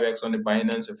 125x on the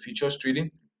Binance futures trading.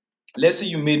 Let's say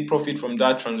you made profit from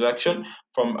that transaction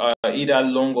from either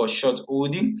long or short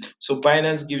holding. So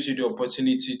Binance gives you the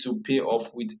opportunity to pay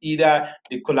off with either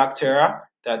the collateral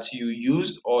that you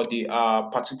used or the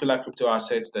particular crypto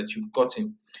assets that you've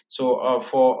gotten. So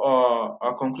for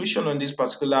a conclusion on this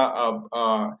particular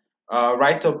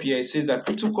write up here, it says that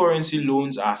cryptocurrency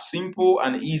loans are simple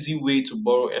and easy way to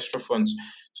borrow extra funds.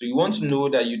 So you want to know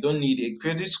that you don't need a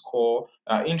credit score,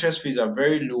 interest fees are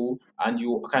very low, and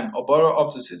you can borrow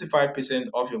up to 65%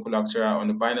 of your collateral on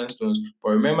the Binance loans. But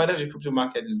remember that the crypto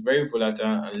market is very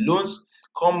volatile and loans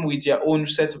come with their own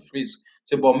set of risks.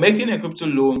 So, but making a crypto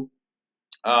loan,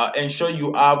 ensure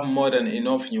you have more than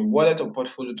enough in your wallet or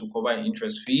portfolio to cover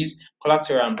interest fees,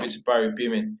 collateral, and principal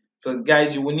repayment. So,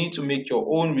 guys, you will need to make your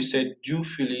own research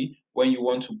duly when you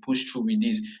want to push through with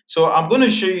this. So I'm going to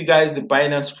show you guys the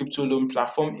Binance crypto loan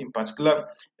platform in particular.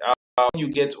 When you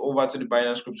get over to the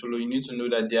Binance crypto loan, you need to know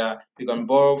that you can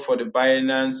borrow for the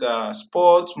Binance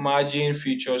spot, margin,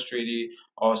 futures trading,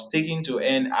 or staking to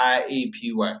earn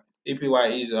APY.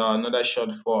 APY is another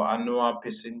short for annual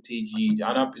percentage yield.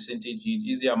 Annual percentage yield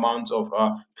is the amount of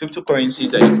cryptocurrency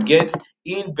that you get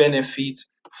in benefit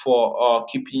for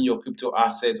keeping your crypto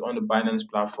assets on the Binance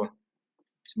platform.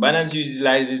 Binance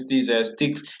utilizes these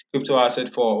staked crypto asset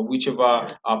for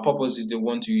whichever purposes they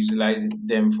want to utilize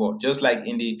them for. Just like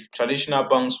in the traditional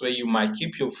banks where you might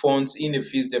keep your funds in a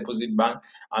fixed deposit bank,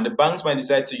 and the banks might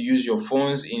decide to use your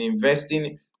funds in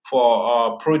investing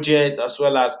for projects as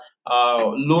well as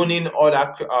loaning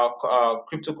other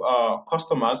crypto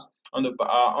customers on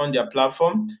their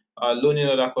platform, loaning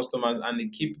other customers, and they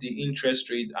keep the interest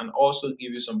rate and also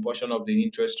give you some portion of the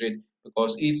interest rate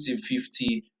because it's a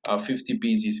 50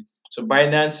 basis. So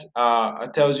Binance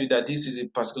tells you that this is a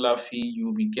particular fee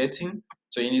you'll be getting.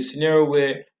 So in a scenario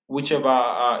where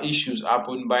whichever issues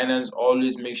happen, Binance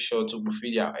always makes sure to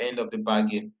fulfill their end of the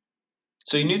bargain.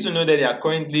 So you need to know that there are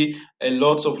currently a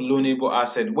lot of loanable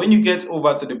assets. When you get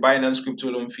over to the Binance crypto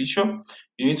loan feature,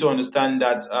 you need to understand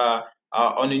that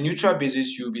on a neutral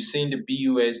basis, you'll be seeing the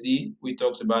BUSD, which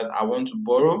talks about I want to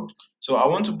borrow. So I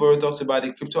want to borrow talks about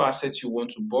the crypto assets you want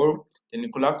to borrow. Then the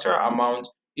collateral amount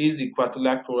is the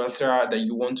particular collateral that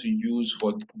you want to use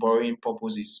for borrowing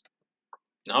purposes.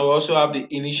 Now we also have the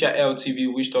initial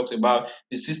LTV, which talks about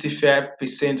the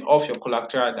 65% of your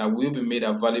collateral that will be made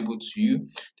available to you.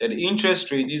 Then the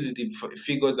interest rate, this is the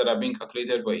figures that are being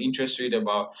calculated for interest rate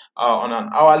about on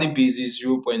an hourly basis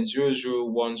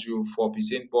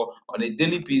 0.00104%, but on a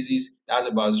daily basis that's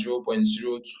about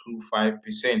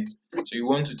 0.025%. So you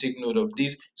want to take note of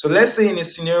this. So let's say in a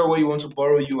scenario where you want to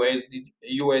borrow BUSD,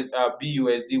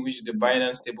 which is the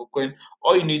Binance stablecoin,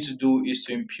 all you need to do is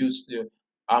to impute the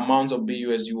amount of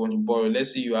BUS you want to borrow.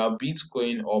 Let's say you have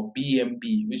Bitcoin or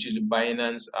BNB, which is the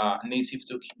Binance native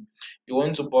token. You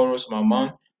want to borrow some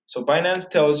amount. So Binance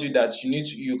tells you that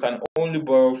you can only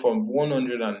borrow from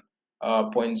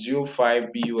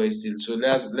 100.05 BUSD. So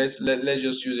let's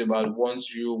just use about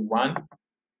 101.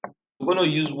 We're going to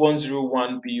use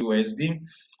 101 BUSD.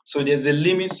 So there's a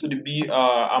limit to the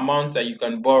amount that you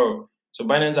can borrow. So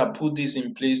Binance have put this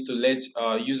in place to let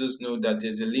users know that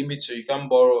there's a limit, so you can't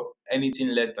borrow anything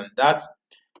less than that.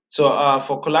 So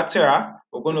for collateral,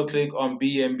 we're going to click on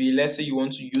BNB. Let's say you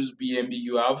want to use BNB,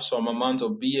 you have some amount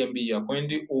of BNB you're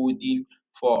currently holding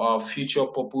for future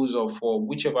purpose or for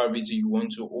whichever reason you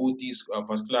want to hold these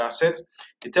particular assets.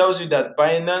 It tells you that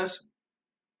Binance,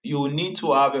 you will need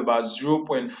to have about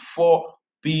 0.4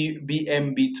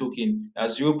 BNB token.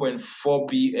 That's 0.4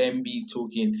 BNB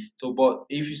token. So, but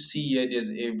if you see here,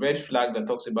 there's a red flag that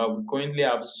talks about we currently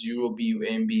have 0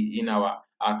 BNB in our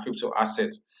crypto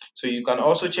assets. So you can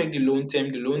also check the loan term.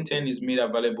 The loan term is made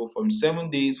available from 7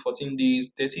 days, 14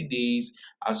 days, 30 days,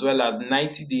 as well as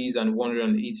 90 days and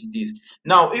 180 days.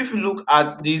 Now, if you look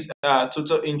at this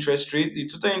total interest rate, the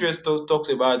total interest talks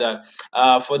about that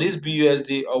for this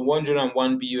BUSD or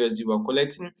 101 BUSD we're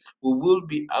collecting, we will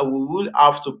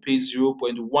have to pay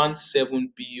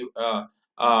 0.17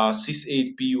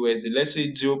 68 BUSD. Let's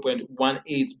say 0.18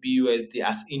 BUSD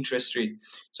as interest rate.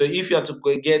 So if you are to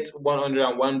get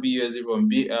 101 BUSD from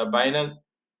Binance,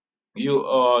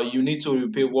 you need to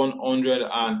repay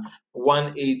 118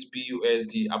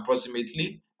 BUSD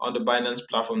approximately on the Binance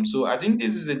platform. So I think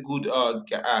this is a good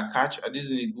catch. This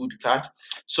is a good catch.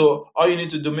 So all you need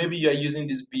to do, maybe you are using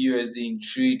this BUSD in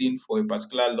trading for a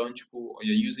particular launch pool, or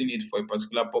you're using it for a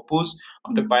particular purpose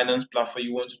on the Binance platform.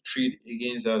 You want to trade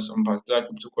against some particular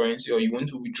cryptocurrency, or you want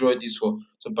to withdraw this for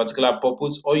some particular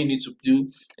purpose. All you need to do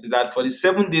is that for the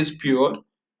 7 days period,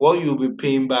 what you'll be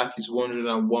paying back is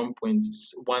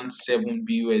 101.17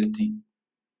 BUSD.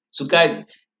 So guys,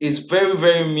 it's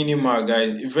very minimal,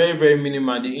 guys. Very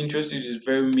minimal. The interest rate is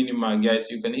very minimal,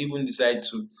 guys. You can even decide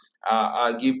to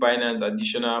give Binance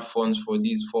additional funds for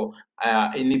this, for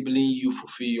enabling you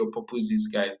fulfill your purposes,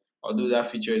 guys. Although that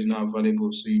feature is not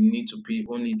available, so you need to pay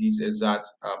only this exact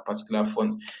particular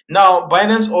fund. Now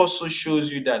Binance also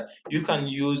shows you that you can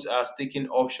use a staking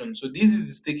option. So this is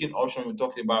the staking option we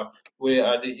talked about,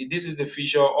 where this is the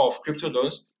feature of crypto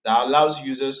loans that allows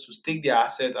users to stake their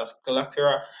asset as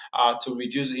collateral to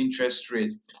reduce interest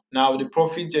rate. Now, the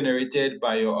profit generated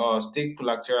by your stake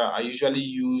collateral are usually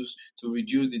used to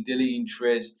reduce the daily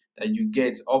interest that you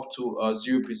get up to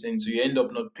 0%. So you end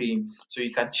up not paying. So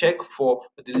you can check for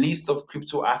the list of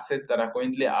crypto assets that are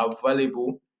currently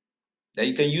available that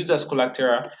you can use as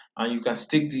collateral, and you can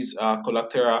stake this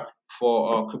collateral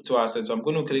for crypto assets. So I'm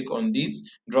going to click on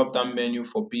this drop down menu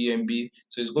for BNB.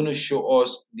 So it's going to show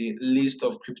us the list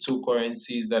of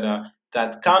cryptocurrencies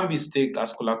that can be staked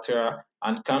as collateral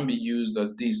and can be used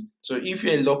as this. So if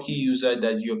you're a lucky user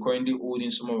that you're currently holding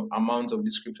some amount of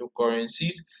these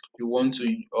cryptocurrencies, you want to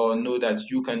know that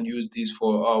you can use this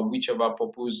for whichever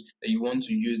purpose that you want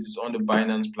to use this on the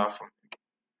Binance platform.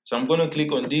 So I'm going to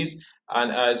click on this,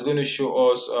 and it's going to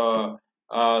show us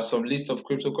some list of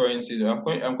cryptocurrencies. I'm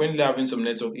currently having some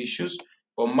network issues,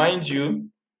 but mind you,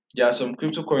 there are some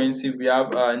cryptocurrency. We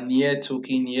have near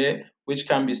token here, which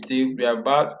can be staked. We have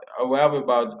about,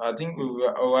 I think we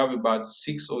have about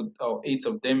 6 or 8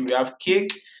 of them. We have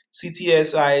Cake,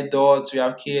 CTSI, Dots, we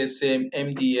have KSM,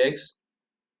 MDX,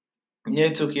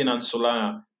 near token, and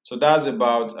Solana. So that's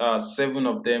about 7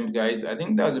 of them, guys. I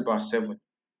think that's about 7.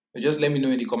 Just let me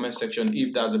know in the comment section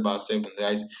if that's about 7,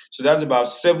 guys. So that's about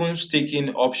 7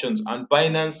 staking options, and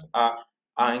Binance are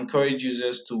encourage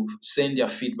users to send their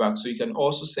feedback. So you can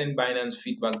also send Binance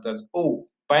feedback that, oh,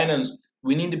 Binance,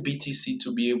 we need the BTC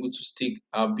to be able to stake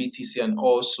BTC and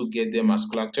also get them as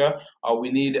collateral.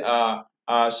 We need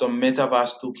some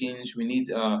metaverse tokens. We need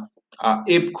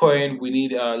ApeCoin. We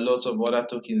need lots of other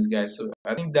tokens, guys. So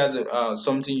I think that's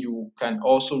something you can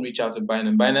also reach out to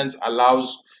Binance. Binance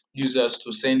allows users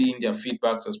to send in their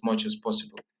feedbacks as much as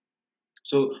possible.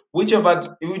 So whichever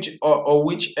this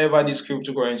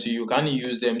cryptocurrency, you can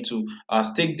use them to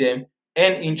stake them,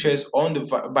 earn interest on the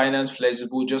Binance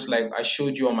Flexible, just like I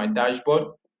showed you on my dashboard,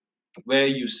 where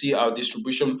you see our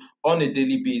distribution on a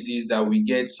daily basis, that we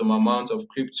get some amount of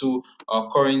crypto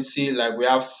currency. Like we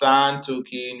have SAN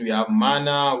token, we have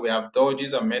Mana, we have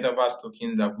Dodges and Metaverse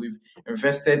token that we've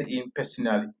invested in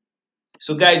personally.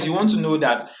 So guys, you want to know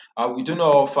that we do not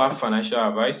offer financial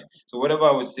advice. So whatever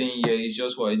I was saying here is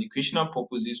just for educational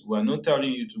purposes. We are not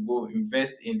telling you to go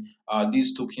invest in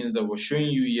these tokens that we're showing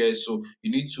you here. So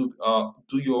you need to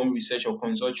do your own research or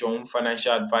consult your own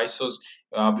financial advisors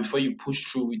before you push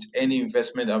through with any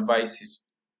investment advices.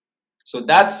 So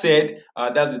that said,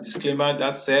 that's a disclaimer.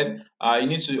 That said,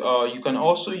 you can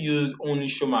also use only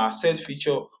show my asset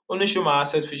feature. Only show my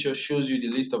asset feature shows you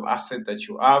the list of assets that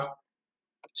you have.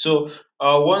 So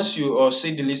once you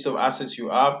see the list of assets you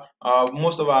have,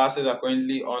 most of our assets are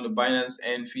currently on the Binance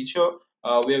Earn feature,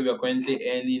 where we are currently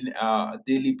earning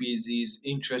daily basis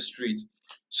interest rate.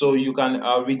 So you can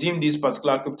redeem these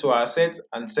particular crypto assets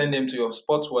and send them to your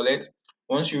spot wallet.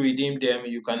 Once you redeem them,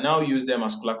 you can now use them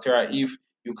as collateral if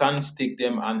you can't stake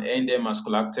them and earn them as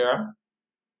collateral.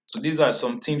 So these are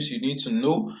some things you need to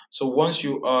know. So once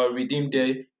you redeem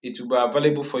there, it will be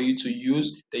available for you to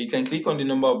use. Then you can click on the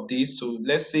number of days. So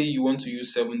let's say you want to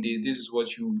use 7 days. This is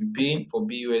what you will be paying for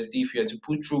BUSD if you are to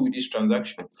put through with this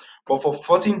transaction. But for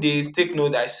 14 days, take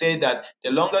note, I said that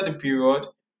the longer the period,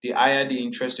 the higher the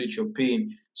interest rate you're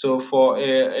paying. So for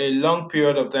a long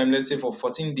period of time, let's say for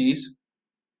 14 days,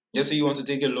 let's say you want to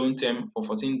take a loan term for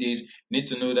 14 days, you need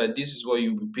to know that this is what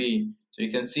you'll be paying. So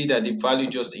you can see that the value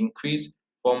just increased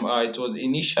from it was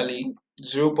initially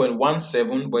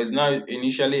 0.17, but it's now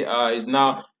initially is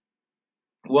now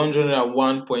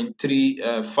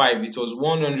 101.35. It was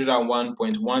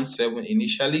 101.17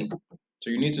 initially.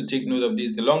 So you need to take note of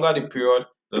this. The longer the period,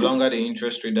 the longer the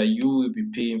interest rate that you will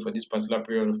be paying for this particular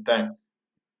period of time.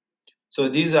 So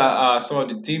these are some of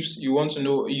the tips you want to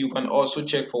know. You can also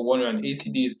check for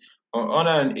 180 days. On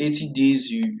 180 days,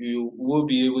 you will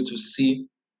be able to see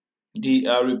the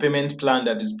repayment plan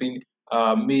that is being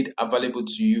made available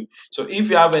to you. So if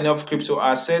you have enough crypto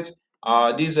assets,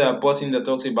 this button that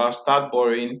talks about start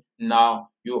borrowing now,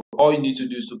 you all you need to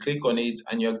do is to click on it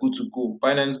and you're good to go.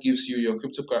 Binance gives you your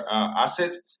crypto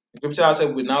asset. The crypto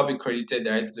asset will now be credited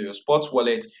directly to your spot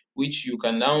wallet, which you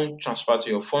can now transfer to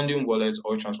your funding wallet,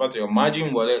 or transfer to your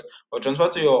margin wallet, or transfer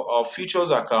to your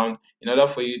futures account in order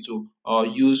for you to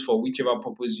use for whichever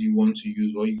purpose you want to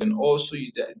use. Or you can also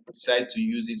decide to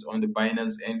use it on the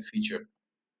Binance End feature.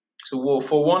 So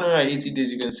for 180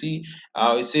 days, you can see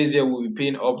it says here we'll be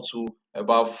paying up to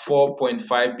about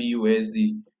 4.5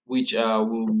 BUSD, which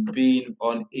we'll be paying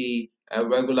on a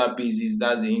regular basis.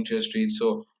 That's the interest rate.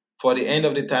 So for the end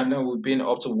of the time, now we're paying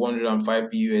up to 105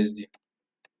 BUSD.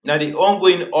 Now the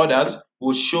ongoing orders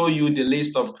will show you the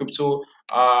list of crypto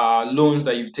loans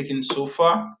that you've taken so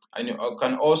far, and you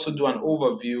can also do an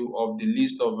overview of the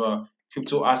list of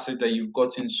crypto assets that you've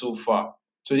gotten so far.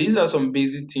 So these are some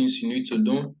basic things you need to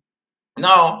know.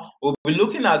 Now we'll be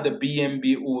looking at the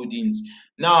BNB holdings.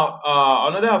 Now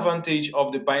another advantage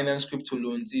of the Binance crypto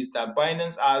loans is that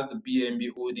Binance has the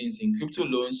BNB holdings in crypto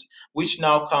loans, which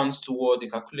now counts toward the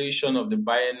calculation of the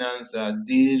Binance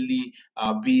daily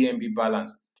BNB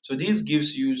balance. So this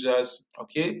gives users,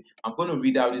 okay, I'm going to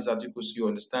read out this article so you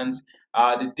understand.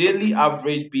 The daily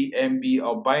average BNB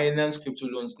or Binance Crypto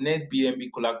Loans net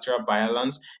BNB collateral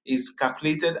balance is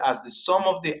calculated as the sum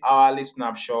of the hourly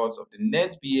snapshots of the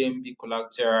net BNB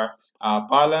collateral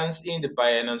balance in the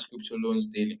Binance Crypto Loans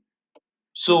daily.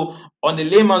 So, on the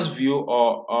layman's view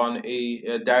or on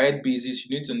a direct basis,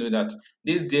 you need to know that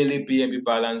this daily BNB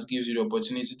balance gives you the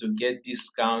opportunity to get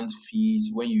discount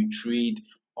fees when you trade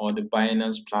on the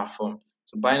Binance platform.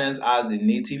 So, Binance has a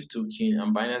native token,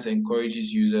 and Binance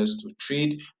encourages users to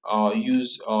trade or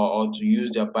to use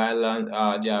their balance,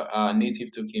 their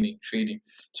native token in trading.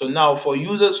 So, now for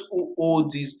users who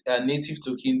hold this native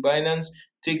token, Binance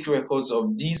take records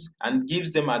of this and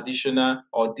gives them additional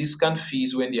or discount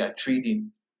fees when they are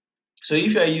trading. So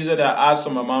if you're a user that has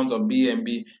some amount of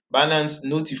BNB, Binance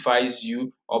notifies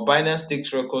you or Binance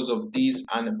takes records of this,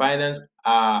 and Binance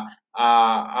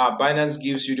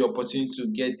gives you the opportunity to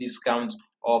get discounts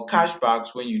or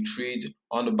cashbacks when you trade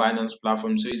on the Binance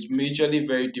platform. So it's majorly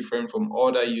very different from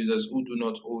other users who do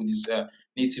not hold this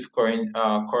native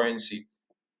currency.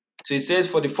 So it says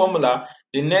for the formula,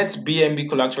 the net BNB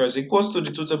collateral is equals to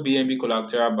the total BNB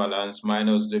collateral balance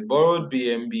minus the borrowed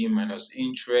BNB minus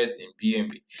interest in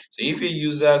BNB. So if a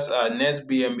user's net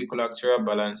BNB collateral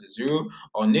balance is zero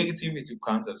or negative, it will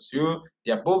count as zero.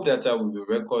 The above data will be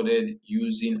recorded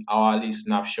using hourly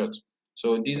snapshot.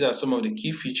 So these are some of the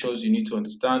key features you need to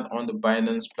understand on the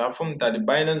Binance platform. That the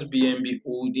Binance BNB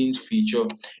holdings feature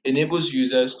enables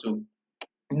users to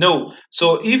no.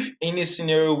 So if in a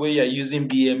scenario where you're using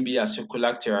BNB as your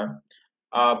collateral,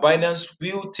 Binance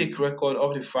will take record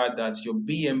of the fact that your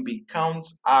BNB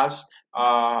counts as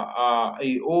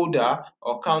a holder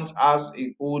or counts as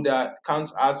a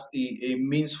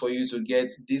means for you to get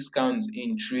discounts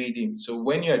in trading. So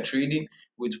when you are trading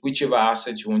with whichever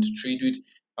asset you want to trade with,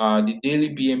 the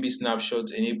daily BNB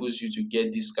snapshot enables you to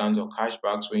get discounts or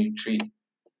cashbacks when you trade.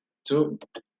 So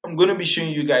I'm going to be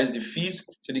showing you guys the fees.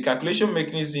 So the calculation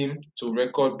mechanism to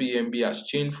record BNB has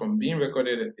changed from being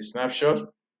recorded at a snapshot.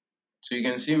 So you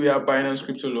can see we have Binance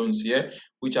crypto loans here,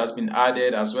 which has been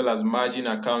added, as well as margin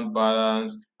account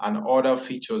balance and other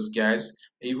features, guys.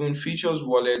 Even features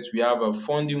wallet, we have a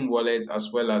funding wallet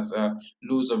as well as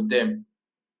loads of them.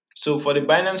 So for the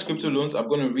Binance crypto loans, I'm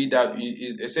going to read that.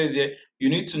 It says here, you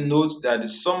need to note that the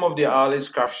sum of the hourly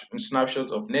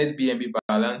snapshot of net BNB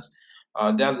balance,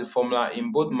 that's the formula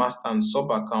in both master and sub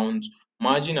account,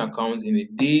 margin accounts in a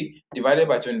day divided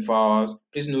by 24 hours.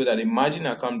 Please note that the margin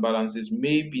account balances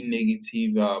may be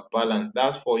negative balance.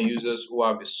 That's for users who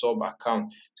have a sub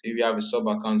account. So if you have a sub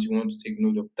account, you want to take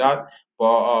note of that.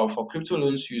 But for crypto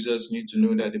loans users, need to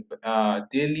know that the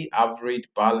daily average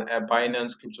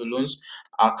Binance crypto loans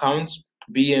account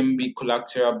BNB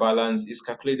collateral balance is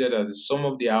calculated as the sum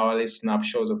of the hourly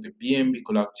snapshots of the BNB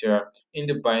collateral in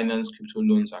the Binance crypto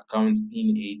loans account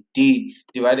in a day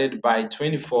divided by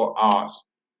 24 hours.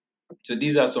 So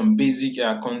these are some basic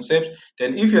concepts.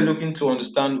 Then if you're looking to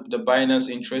understand the Binance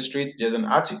interest rates, there's an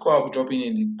article I'll be dropping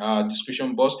in the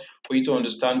description box for you to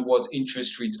understand what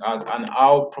interest rates are and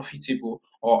how profitable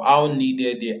or how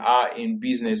needed they are in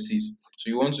businesses. So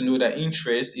you want to know that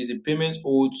interest is a payment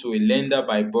owed to a lender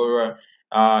by borrower.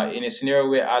 In a scenario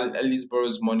where Alice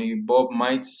borrows money, Bob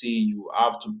might say you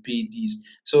have to pay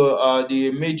this. So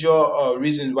the major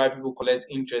reason why people collect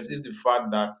interest is the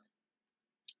fact that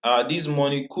this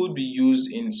money could be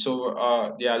used in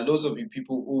there are loads of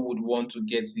people who would want to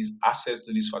get this access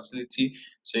to this facility.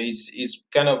 So it's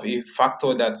kind of a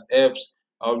factor that helps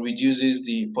reduces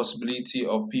the possibility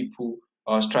of people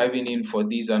striving in for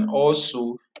this, and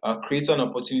also creates an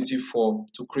opportunity for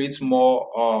to create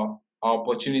more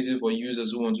opportunity for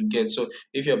users who want to get. So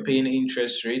if you're paying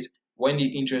interest rate, when the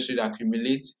interest rate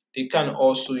accumulates, they can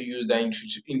also use that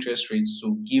interest rates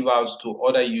to give out to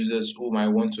other users who might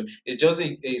want to. It's just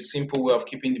a simple way of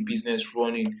keeping the business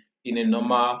running in a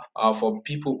normal for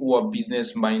people who are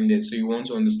business minded. So you want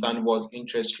to understand what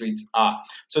interest rates are.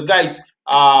 So guys,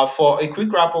 for a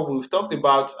quick wrap up, we've talked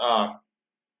about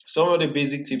some of the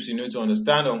basic tips you need to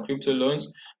understand on crypto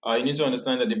loans. You need to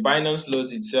understand that the Binance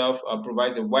loans itself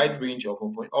provides a wide range of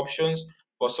options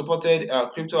for supported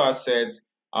crypto assets,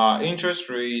 interest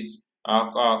rates,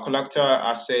 collateral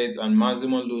assets, and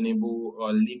maximum loanable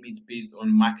limits based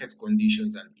on market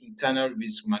conditions and internal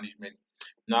risk management.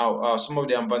 Now, some of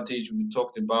the advantage we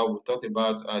talked about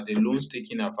the loans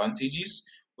taking advantages.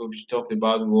 We've talked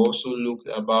about, we also looked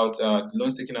about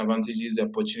loans taking advantages, the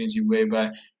opportunity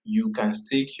whereby you can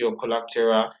stake your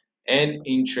collateral earn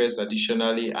interest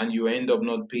additionally, and you end up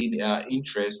not paying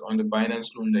interest on the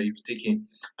Binance loan that you've taken.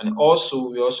 And also,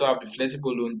 we also have the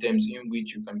flexible loan terms in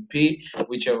which you can pay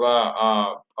whichever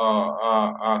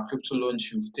crypto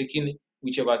loans you've taken,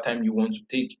 whichever time you want to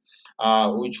take,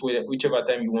 whichever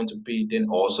time you want to pay. Then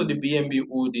also the BNB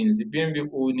holdings. The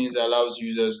BNB holdings allows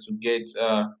users to get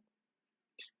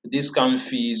discount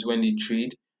fees when they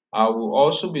trade. We'll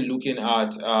also be looking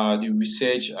at the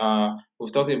research.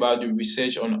 We've talked about the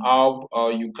research on how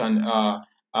you can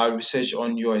research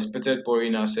on your expected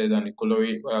borrowing asset and the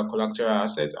collateral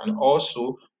asset. And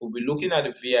also, we'll be looking at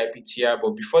the VIP tier.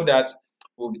 But before that,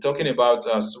 we'll be talking about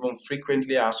some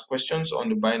frequently asked questions on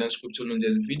the Binance crypto loan.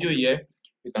 There's a video here.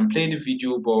 You can play the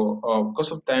video, but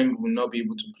because of time, we will not be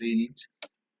able to play it.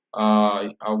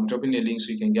 I'll be dropping the link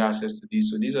so you can get access to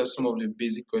these. So these are some of the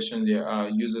basic questions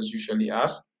that users usually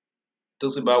ask.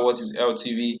 Talks about what is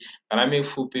LTV. Can I make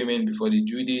full payment before the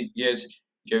due date? Yes,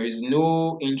 there is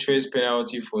no interest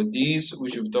penalty for this,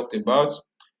 which we've talked about.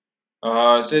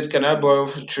 Said, can I borrow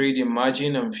for trading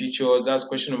margin and futures? That's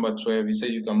question number 12. He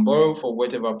said you can borrow for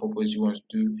whatever purpose you want to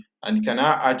do. And can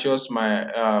I adjust my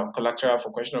collateral for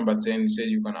question number 10? He said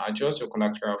you can adjust your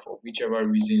collateral for whichever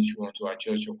reasons you want to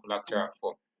adjust your collateral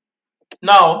for.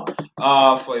 Now,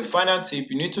 for a final tip,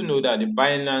 you need to know that the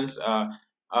Binance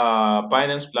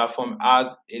platform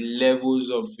has a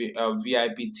levels of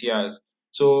VIP tiers.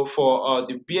 So for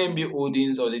the BNB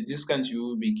holdings or the discounts you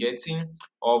will be getting,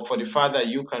 or for the fact that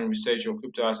you can research your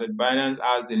crypto asset, Binance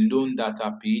has the loan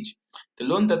data page. The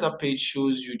loan data page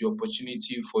shows you the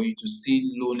opportunity for you to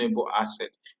see loanable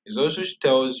assets. It also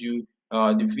tells you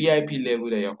the VIP level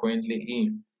that you're currently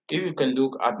in. If you can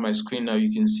look at my screen now, you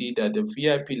can see that the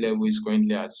VIP level is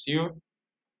currently at 0.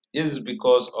 This is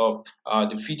because of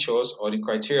the features or the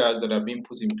criteria that are being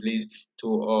put in place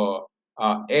to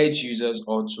edge users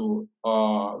or to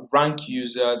rank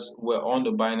users were on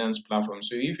the Binance platform.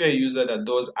 So if you're a user that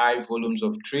does high volumes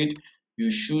of trade, you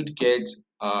should get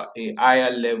a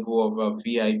higher level of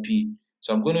VIP.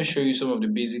 So I'm going to show you some of the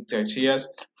basic criteria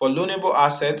for loanable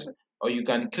assets. Or you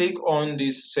can click on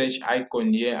this search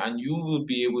icon here and you will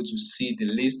be able to see the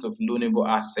list of loanable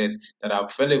assets that are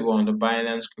available on the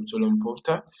Binance crypto loan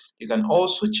portal. You can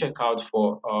also check out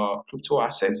for crypto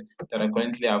assets that are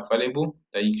currently available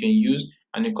that you can use,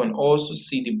 and you can also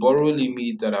see the borrow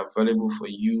limit that are available for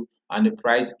you and the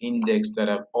price index that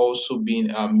have also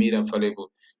been made available.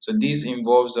 So this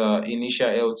involves initial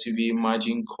LTV,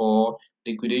 margin call,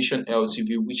 liquidation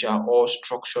LTV, which are all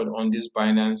structured on this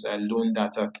Binance loan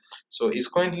data. So it's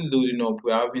currently loading up.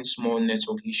 We're having small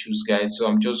network issues, guys. So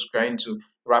I'm just trying to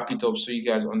wrap it up so you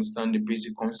guys understand the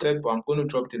basic concept. But I'm going to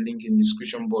drop the link in the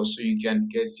description box so you can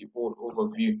get the whole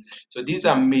overview. So these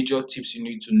are major tips you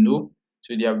need to know.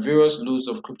 So there are various loads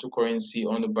of cryptocurrency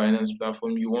on the Binance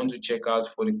platform. You want to check out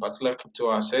for the particular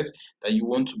crypto asset that you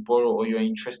want to borrow or you're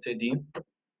interested in.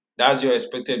 That's your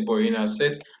expected borrowing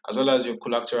asset as well as your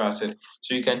collateral asset.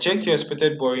 So you can check your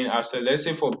expected borrowing asset. Let's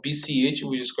say for BCH,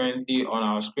 which is currently on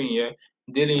our screen here,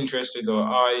 daily interest rate or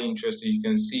hourly interest rate, you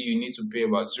can see you need to pay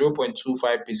about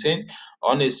 0.25%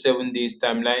 on a 7 days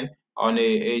timeline on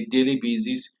a daily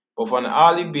basis. But for an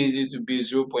hourly basis, it will be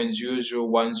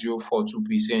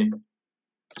 0.001042%.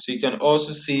 So you can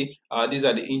also see these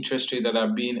are the interest rates that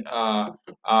are being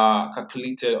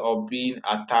calculated or being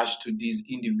attached to these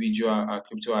individual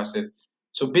crypto assets.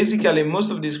 So basically, most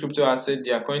of these crypto assets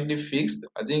they are currently fixed.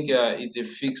 I think it's a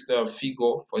fixed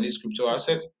figure for this crypto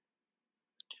asset.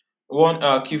 One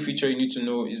key feature you need to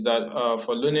know is that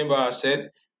for loanable assets,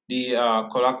 the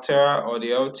collateral or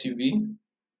the LTV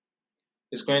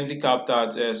is currently capped at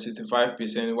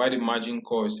 65%, while the margin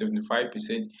call is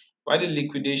 75%. While the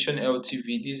liquidation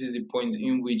LTV, this is the point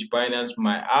in which Binance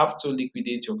might have to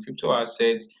liquidate your crypto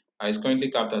assets, is currently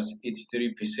capped at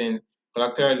 83%.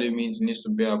 Collateral limit needs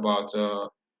to be about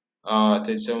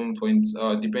 37 points,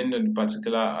 depending on the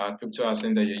particular crypto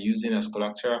asset that you're using as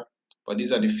collateral. But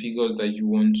these are the figures that you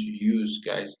want to use,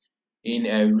 guys, in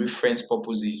reference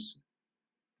purposes.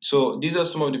 So these are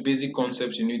some of the basic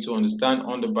concepts you need to understand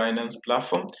on the Binance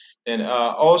platform. And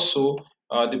also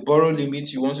the borrow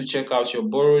limit, you want to check out your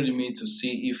borrow limit to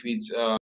see if it's